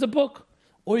and here's the book.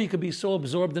 Or you could be so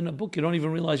absorbed in a book, you don't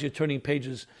even realize you're turning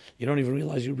pages, you don't even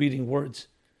realize you're reading words.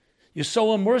 You're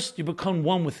so immersed, you become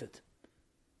one with it.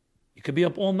 You could be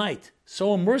up all night,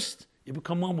 so immersed, you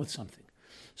become one with something.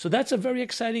 So that's a very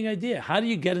exciting idea. How do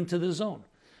you get into the zone?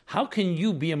 How can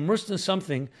you be immersed in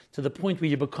something to the point where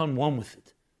you become one with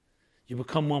it? You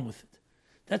become one with it.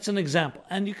 That's an example.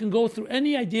 And you can go through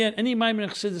any idea, any Maimon in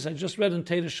Chassidus I just read in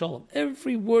Teda Shalom.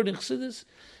 Every word in Chassidus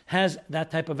has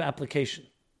that type of application.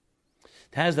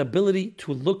 It has the ability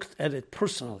to look at it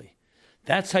personally.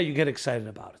 That's how you get excited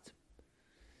about it.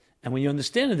 And when you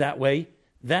understand it that way,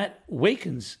 that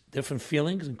wakens different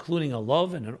feelings, including a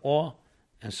love and an awe,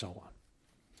 and so on.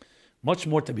 Much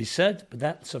more to be said, but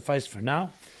that suffices for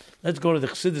now. Let's go to the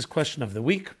Chassidus question of the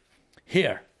week.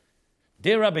 Here,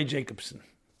 dear Rabbi Jacobson,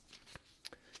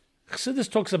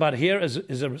 Chassidus talks about here as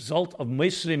a result of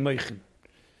Meisrei Meichen.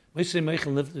 Meisrei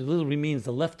Meichen literally means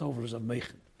the leftovers of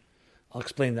Meichen. I'll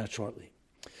explain that shortly.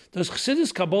 Does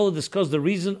Chassidus Kabbalah discuss the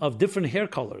reason of different hair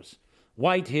colors,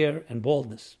 white hair and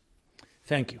baldness?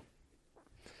 Thank you.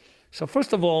 So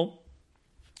first of all,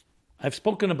 I've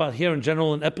spoken about hair in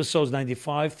general in episodes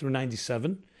 95 through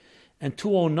 97 and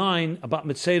 209 about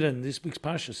Mitzvah in this week's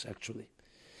Parshas, actually.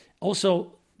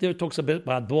 Also, there it talks a bit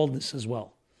about baldness as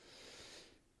well.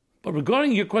 But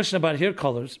regarding your question about hair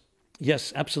colors,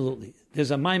 yes, absolutely.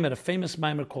 There's a famous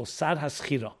mimer called Sar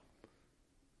HaSchira.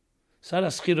 Sar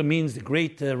HaSchira means the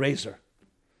great razor.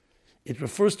 It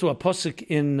refers to a pasuk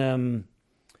in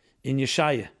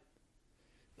Yeshaya.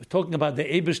 We're talking about the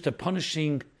Eibishter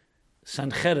punishing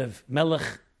Sancherev,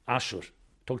 Melech Ashur.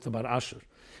 Talked about Ashur.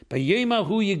 B'yema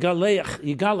hu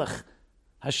yigalech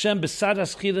Hashem b'sar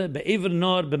HaSchira be'ever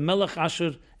nor b'melech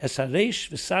Ashur es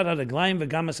hareish v'sar ha'reglayim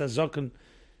v'gam es hazoken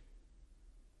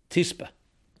Tispa.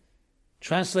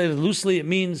 Translated loosely, it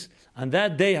means, on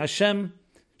that day Hashem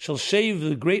shall shave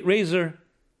the great razor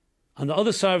on the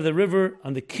other side of the river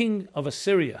on the king of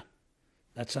Assyria.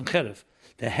 That's Sancherev.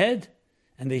 The head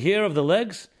and the hair of the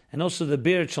legs and also the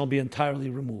beard shall be entirely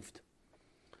removed.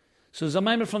 So there's a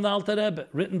mimer from the Alter Rebbe,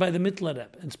 written by the Mittler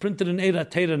Rebbe. It's printed in Eira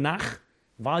Teira Nach,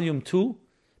 volume 2,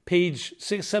 page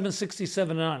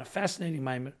 767 and on. A fascinating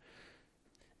mimer.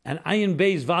 And Ayin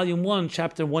Beis, volume 1,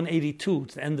 chapter 182,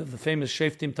 it's the end of the famous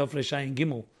Sheftim Tafresh Ayin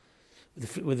Gimel,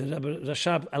 where the Rebbe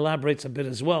Rashab elaborates a bit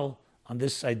as well on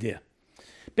this idea.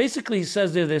 Basically, he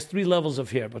says there's 3 levels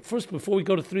of hair. But first, before we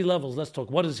go to 3 levels, let's talk,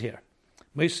 what is hair?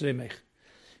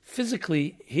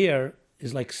 Physically, hair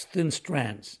is like thin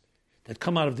strands that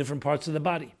come out of different parts of the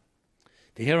body.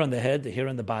 The hair on the head, the hair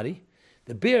on the body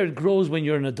The beard grows when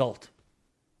you're an adult.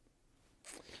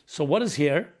 So what is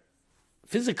here?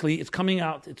 Physically, it's coming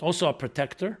out. It's also a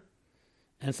protector,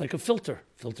 and it's like a filter.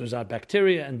 Filters out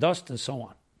bacteria and dust and so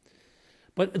on.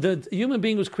 But the human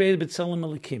being was created b'tselem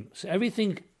elikim. So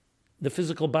everything, the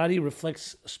physical body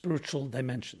reflects spiritual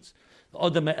dimensions. The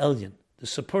Adam Elyon, the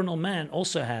supernal man,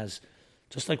 also has,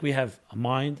 just like we have a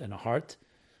mind and a heart,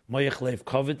 moyach lev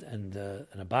kavod and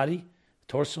a body,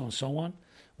 torso and so on.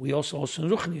 We also in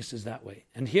Ruchnius is that way.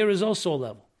 And here is also a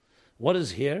level. What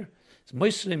is here? It's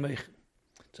moisrei meichin.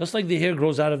 Just like the hair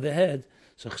grows out of the head,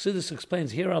 so Chassidus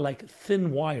explains, here are like thin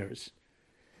wires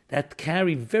that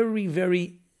carry very,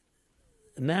 very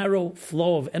narrow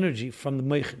flow of energy from the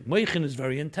meichin. Meichin is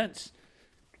very intense.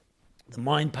 The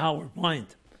mind power,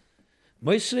 mind.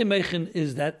 Moisrei meichin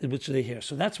is that which they hear.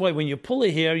 So that's why when you pull a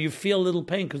hair, you feel a little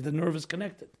pain because the nerve is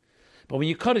connected. But when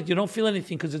you cut it, you don't feel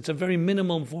anything because it's a very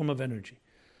minimum form of energy.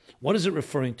 What is it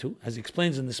referring to? As he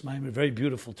explains in this Maimon in very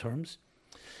beautiful terms,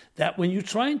 that when you're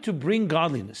trying to bring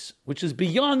godliness, which is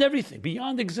beyond everything,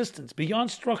 beyond existence, beyond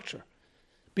structure,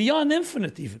 beyond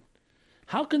infinite even,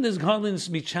 how can this godliness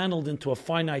be channeled into a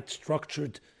finite,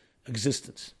 structured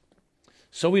existence?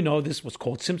 So we know this was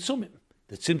called Tzimtzumim.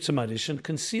 The Tzimtzum Arishan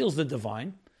conceals the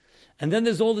divine, and then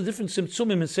there's all the different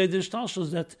Tzimtzumim and Seder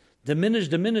Shtalshos that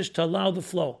diminish to allow the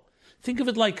flow. Think of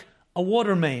it like a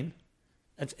water main.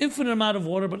 That's infinite amount of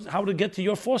water, but how to get to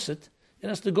your faucet? It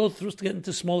has to go through to get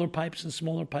into smaller pipes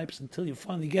until you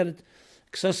finally get it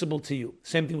accessible to you.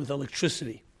 Same thing with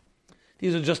electricity.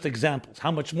 These are just examples. How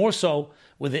much more so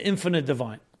with the infinite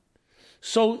divine?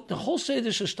 So the whole Seder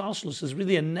Shtalshos is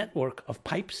really a network of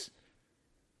pipes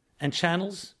and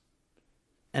channels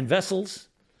and vessels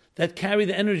that carry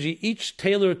the energy, each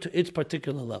tailored to its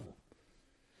particular level.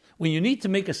 When you need to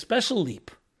make a special leap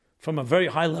from a very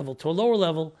high level to a lower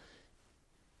level,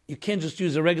 you can't just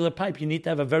use a regular pipe. You need to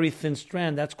have a very thin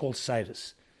strand. That's called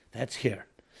Sidus. That's hair.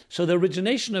 So the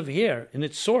origination of hair in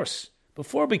its source,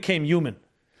 before it became human,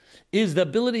 is the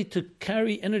ability to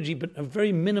carry energy, but in a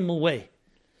very minimal way.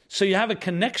 So you have a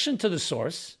connection to the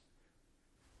source,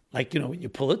 like, when you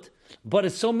pull it, but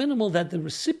it's so minimal that the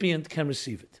recipient can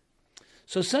receive it.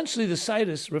 So essentially the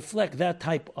Sidus reflect that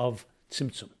type of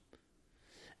tzimtzum.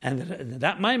 And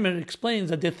that Maimon explains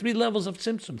that there are 3 levels of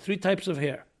tzimtzum, 3 types of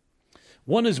hair.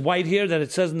 One is white hair that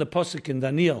it says in the Pasuk in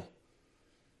Daniel,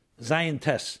 Zion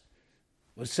Tes.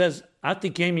 It says,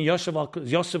 Atikim Yosef al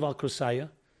Kusaya,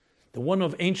 the one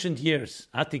of ancient years,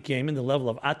 Atikim, in the level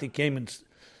of Atikim, and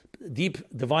deep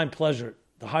divine pleasure,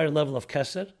 the higher level of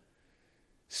Keser,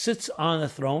 sits on a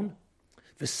throne,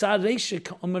 V'sareshik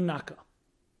Omernaka.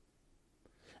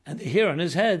 And the hair on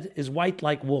his head is white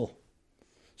like wool.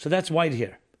 So that's white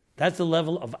hair. That's the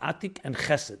level of Atik and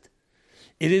Chesed.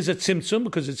 It is a tzimtzum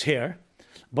because it's hair,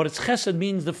 but its chesed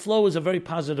means the flow is a very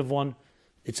positive one.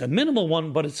 It's a minimal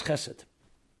one, but it's chesed.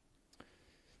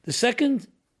 The second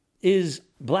is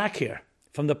black hair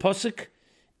from the Pasuk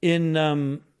in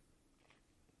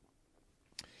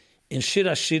Shir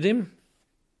HaShirim.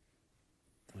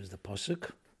 Where's the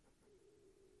Pasuk?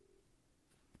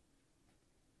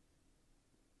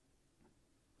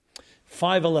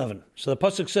 (5:11). So the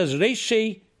Pasuk says,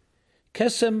 Reishei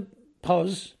Kesem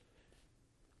Paz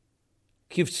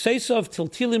Kivtseisov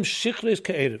Tiltilim Shichres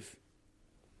Ka'erev,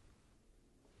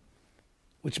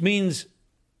 which means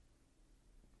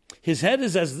his head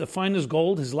is as the fine as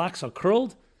gold, his locks are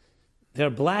curled, they're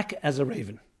black as a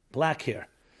raven, black hair.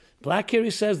 Black hair, he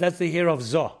says, that's the hair of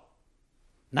Zoh,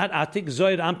 not Atik,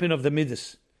 Zohir Ampin of the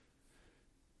Midas.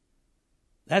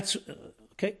 That's,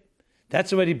 okay,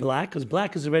 that's already black, because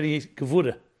black is already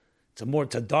Gevura.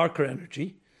 It's a darker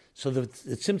energy, so the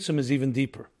tzimtzum is even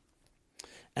deeper.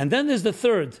 And then there's the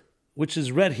third, which is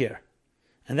red hair.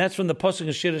 And that's from the Pasuk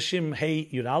in Shir HaShirim, Hey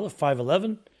Yud Aleph,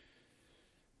 5:11.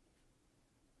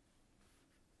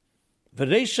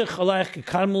 V'reishach alayich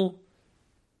kekarmel,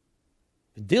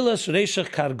 v'dilas reishach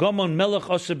kargomon melech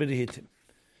oser b'rihitim.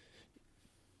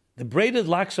 The braided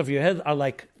locks of your head are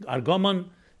like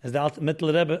argomon, as the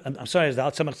Mittel Rebbe, as the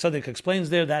Alt Tzemach Tzedek explains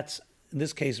there, that's, in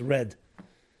this case, red.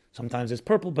 Sometimes it's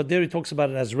purple, but there he talks about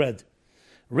it as red.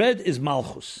 Red is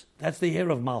Malchus. That's the hair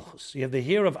of Malchus. You have the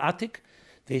hair of Atik,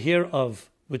 the hair of,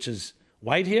 which is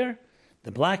white hair,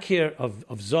 the black hair of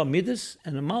Zoh Midas,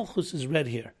 and the Malchus is red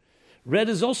hair. Red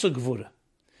is also Gevura.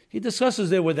 He discusses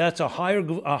there whether that's a higher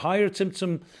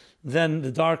tzimtzum than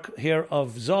the dark hair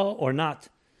of Zoh or not.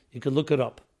 You could look it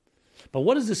up. But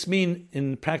what does this mean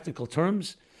in practical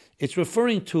terms? It's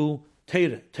referring to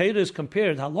Teira. Teira is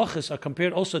compared, halachas are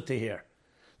compared also to hair.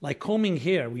 Like combing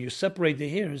hair, where you separate the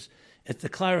hairs, it's the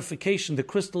clarification, the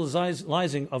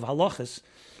crystallizing of halachas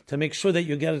to make sure that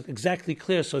you get it exactly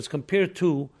clear. So it's compared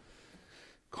to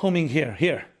combing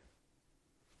here,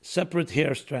 separate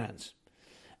hair strands.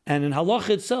 And in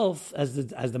halacha itself, as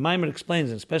the Maimer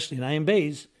explains, especially in Ayin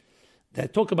Beis, they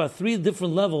talk about 3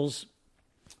 different levels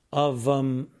of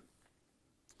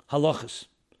halachas.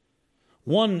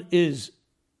 One is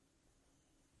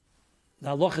the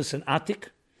halachas in Atik,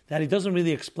 that he doesn't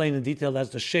really explain in detail. That's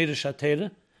the Sheira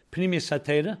Shatera, Pnimius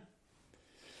Satera.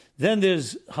 Then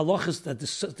there's halachas that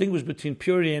distinguish between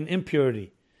purity and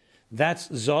impurity.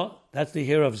 That's Zah, that's the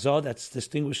hair of Zah, that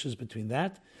distinguishes between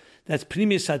that. That's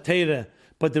Pnimius Satera,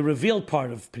 but the revealed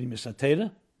part of Pnimius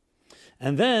Satera.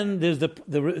 And then there's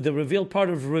the revealed part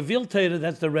of revealed Torah,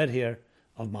 that's the red hair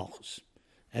of Malchus,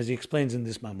 as he explains in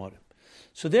this Mamorim.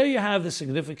 So there you have the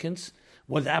significance.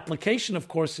 What the application, of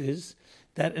course, is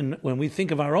that when we think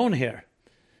of our own hair,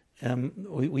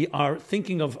 we are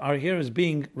thinking of our hair as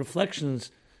being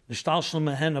reflections, nishtalshel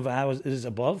mehen, of how it is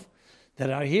above, that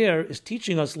our hair is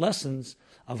teaching us lessons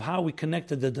of how we connect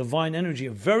to the divine energy,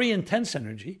 a very intense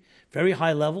energy, very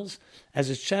high levels, as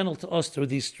it's channeled to us through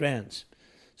these strands.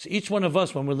 So each one of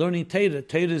us, when we're learning Torah,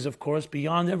 Torah is, of course,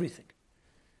 beyond everything.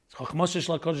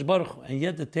 And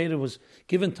yet the Torah was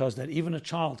given to us that even a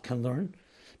child can learn,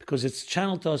 because it's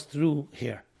channeled to us through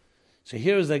hair. So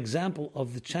here is the example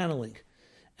of the channeling.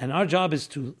 And our job is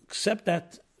to accept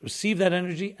that, receive that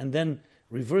energy, and then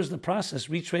reverse the process,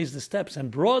 retrace the steps,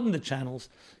 and broaden the channels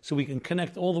so we can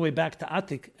connect all the way back to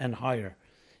Atik and higher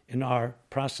in our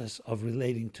process of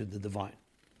relating to the divine.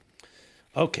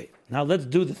 Okay, now let's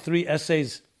do the 3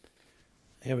 essays.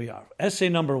 Here we are. Essay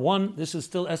number 1, this is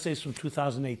still essays from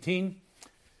 2018.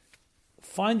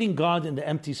 Finding God in the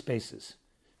Empty Spaces.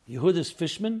 Yehudis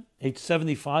Fishman, age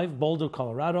 75, Boulder,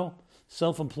 Colorado,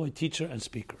 self-employed teacher and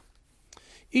speaker.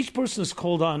 Each person is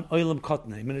called on Olam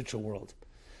Kotne, a miniature world.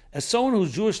 As someone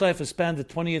whose Jewish life has spanned the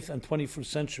 20th and 21st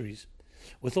centuries,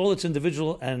 with all its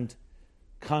individual and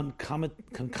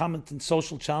concomitant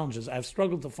social challenges, I have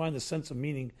struggled to find a sense of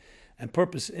meaning and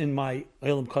purpose in my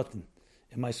Olam Kotne,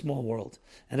 in my small world,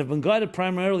 and have been guided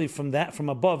primarily from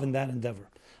above in that endeavor.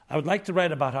 I would like to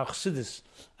write about how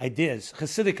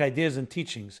Hasidic ideas and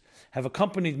teachings have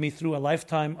accompanied me through a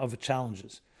lifetime of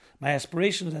challenges. My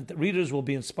aspiration is that the readers will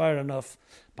be inspired enough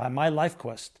by my life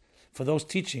quest for those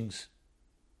teachings,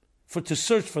 to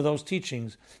search for those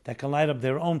teachings that can light up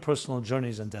their own personal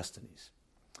journeys and destinies.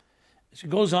 She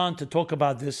goes on to talk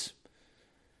about this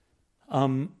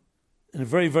in a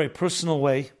very, very personal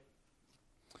way,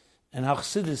 and how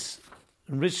Chassidus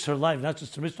enriched her life, not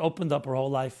just enriched, opened up her whole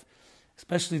life,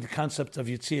 especially the concept of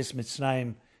Yetzias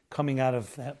Mitzrayim, coming out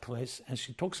of that place. And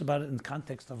she talks about it in the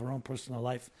context of her own personal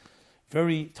life.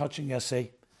 Very touching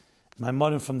essay. My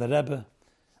mother from the Rebbe,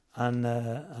 on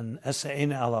essay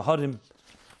Eina Ala Harim,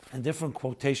 and different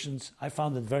quotations. I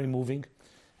found it very moving,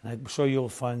 and I'm sure you'll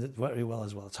find it very well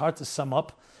as well. It's hard to sum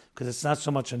up, because it's not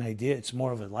so much an idea, it's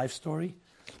more of a life story,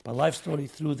 but life story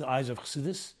through the eyes of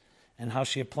Chassidus, and how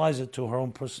she applies it to her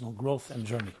own personal growth and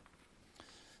journey.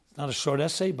 It's not a short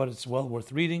essay, but it's well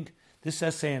worth reading. This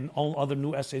essay and all other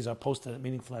new essays are posted at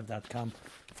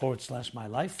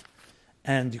meaningfullife.com/mylife.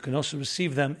 And you can also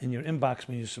receive them in your inbox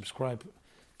when you subscribe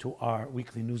to our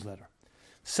weekly newsletter.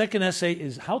 Second essay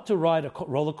is How to Ride a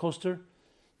Roller Coaster.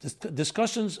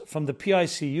 Discussions from the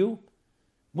PICU,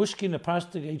 Mushki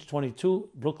Naprastik, age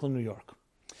 22, Brooklyn, New York.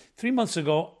 3 months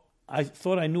ago, I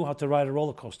thought I knew how to ride a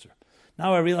roller coaster.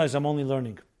 Now I realize I'm only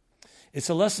learning. It's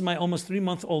a lesson my almost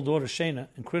 3-month-old daughter, Shayna,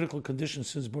 in critical condition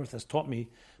since birth, has taught me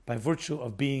by virtue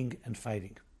of being and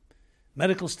fighting.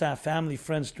 Medical staff, family,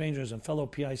 friends, strangers, and fellow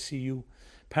PICU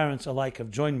parents alike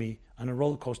have joined me on a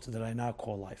roller coaster that I now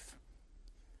call life.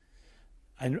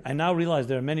 I now realize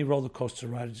there are many roller coaster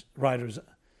riders.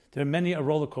 There are many a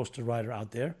roller coaster rider out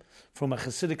there. From a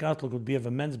Hasidic outlook, would be of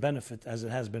immense benefit, as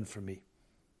it has been for me.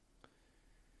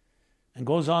 And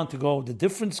goes on to go, the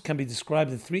difference can be described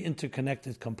in 3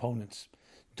 interconnected components.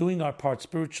 Doing our part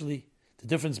spiritually, the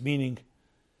difference meaning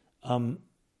the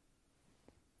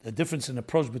difference in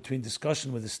approach between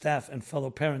discussion with the staff and fellow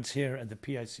parents here at the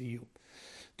PICU.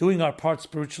 Doing our part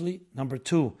spiritually. Number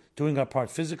 2, doing our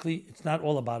part physically. It's not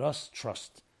all about us.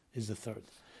 Trust is the 3rd.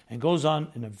 And goes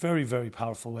on in a very, very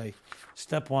powerful way.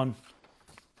 Step 1,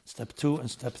 step 2, and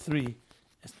step 3.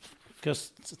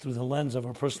 Just through the lens of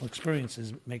our personal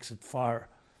experiences, makes it far,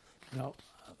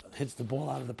 hits the ball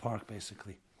out of the park,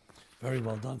 basically. Very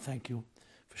well done. Thank you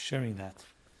for sharing that.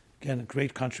 Again, a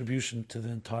great contribution to the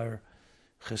entire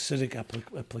Hasidic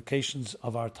applications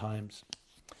of our times.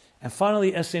 And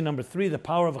finally, essay number 3, The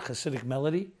Power of a Hasidic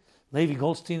Melody. Levi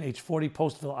Goldstein, age 40,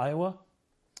 Postville, Iowa.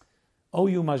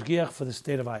 OU Mashgiach for the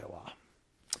state of Iowa.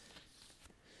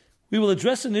 We will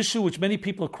address an issue which many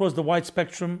people across the wide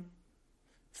spectrum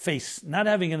face, not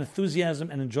having an enthusiasm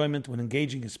and enjoyment when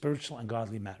engaging in spiritual and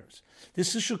godly matters.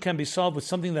 This issue can be solved with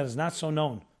something that is not so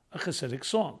known, a Chassidic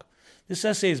song. This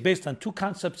essay is based on two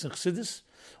concepts in Chassidus.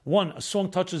 One, a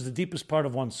song touches the deepest part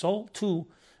of one's soul. Two,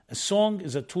 a song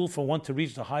is a tool for one to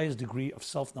reach the highest degree of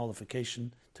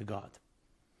self-nullification to God.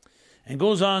 And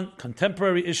goes on,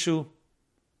 contemporary issue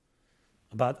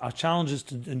about our challenges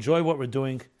to enjoy what we're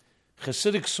doing.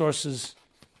 Chassidic sources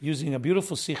using a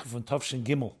beautiful sikha from Tafshin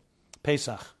Gimel,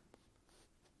 Pesach,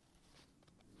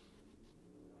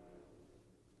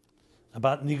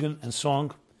 about nigun and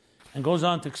song, and goes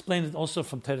on to explain it also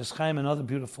from Teres Chaim and other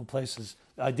beautiful places,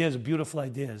 beautiful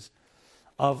ideas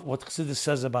of what Chassidus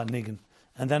says about nigun,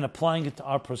 and then applying it to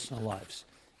our personal lives.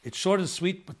 It's short and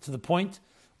sweet, but to the point,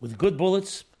 with good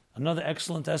bullets. Another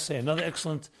excellent essay, another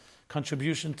excellent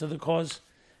contribution to the cause,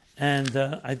 and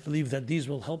I believe that these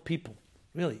will help people,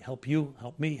 really help you,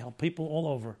 help me, help people all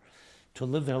over to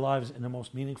live their lives in the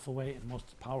most meaningful way and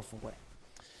most powerful way.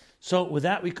 So with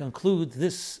that, we conclude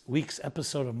this week's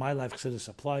episode of My Life Chassidus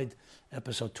Applied,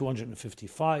 episode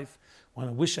 255. I want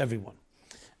to wish everyone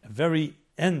a very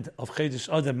end of Chodesh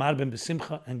Adar Marbim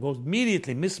B'Simcha, and go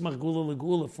immediately Mismach Gula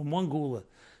LeGula, from one Gula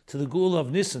to the Gula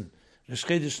of Nisan, Rosh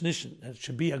Chodesh Nisan. It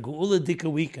should be a Gula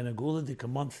Dika week and a Gula Dika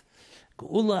month.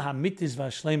 Gula HaMitis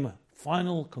V'Ashlema,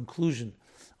 final conclusion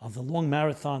of the long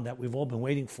marathon that we've all been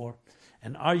waiting for.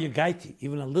 And Arya Gaiti,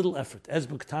 even a little effort,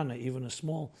 Ezbuk Tana, even a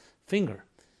small finger,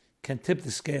 can tip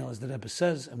the scale, as the Rebbe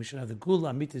says, and we should have the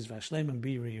Gula HaMitis V'Ashlema and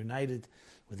be reunited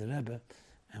with the Rebbe,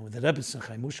 and with the Rebbe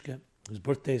Chai Mushke, whose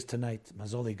birthday is tonight,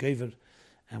 Mazoli Gever,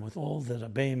 and with all the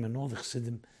Rabbeim and all the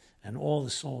Chassidim and all the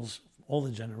souls, all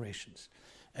the generations.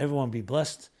 Everyone be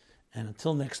blessed, and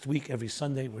until next week, every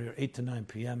Sunday, we're 8 to 9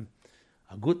 p.m.,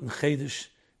 a guten Chodesh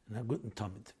and a guten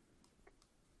Tamid.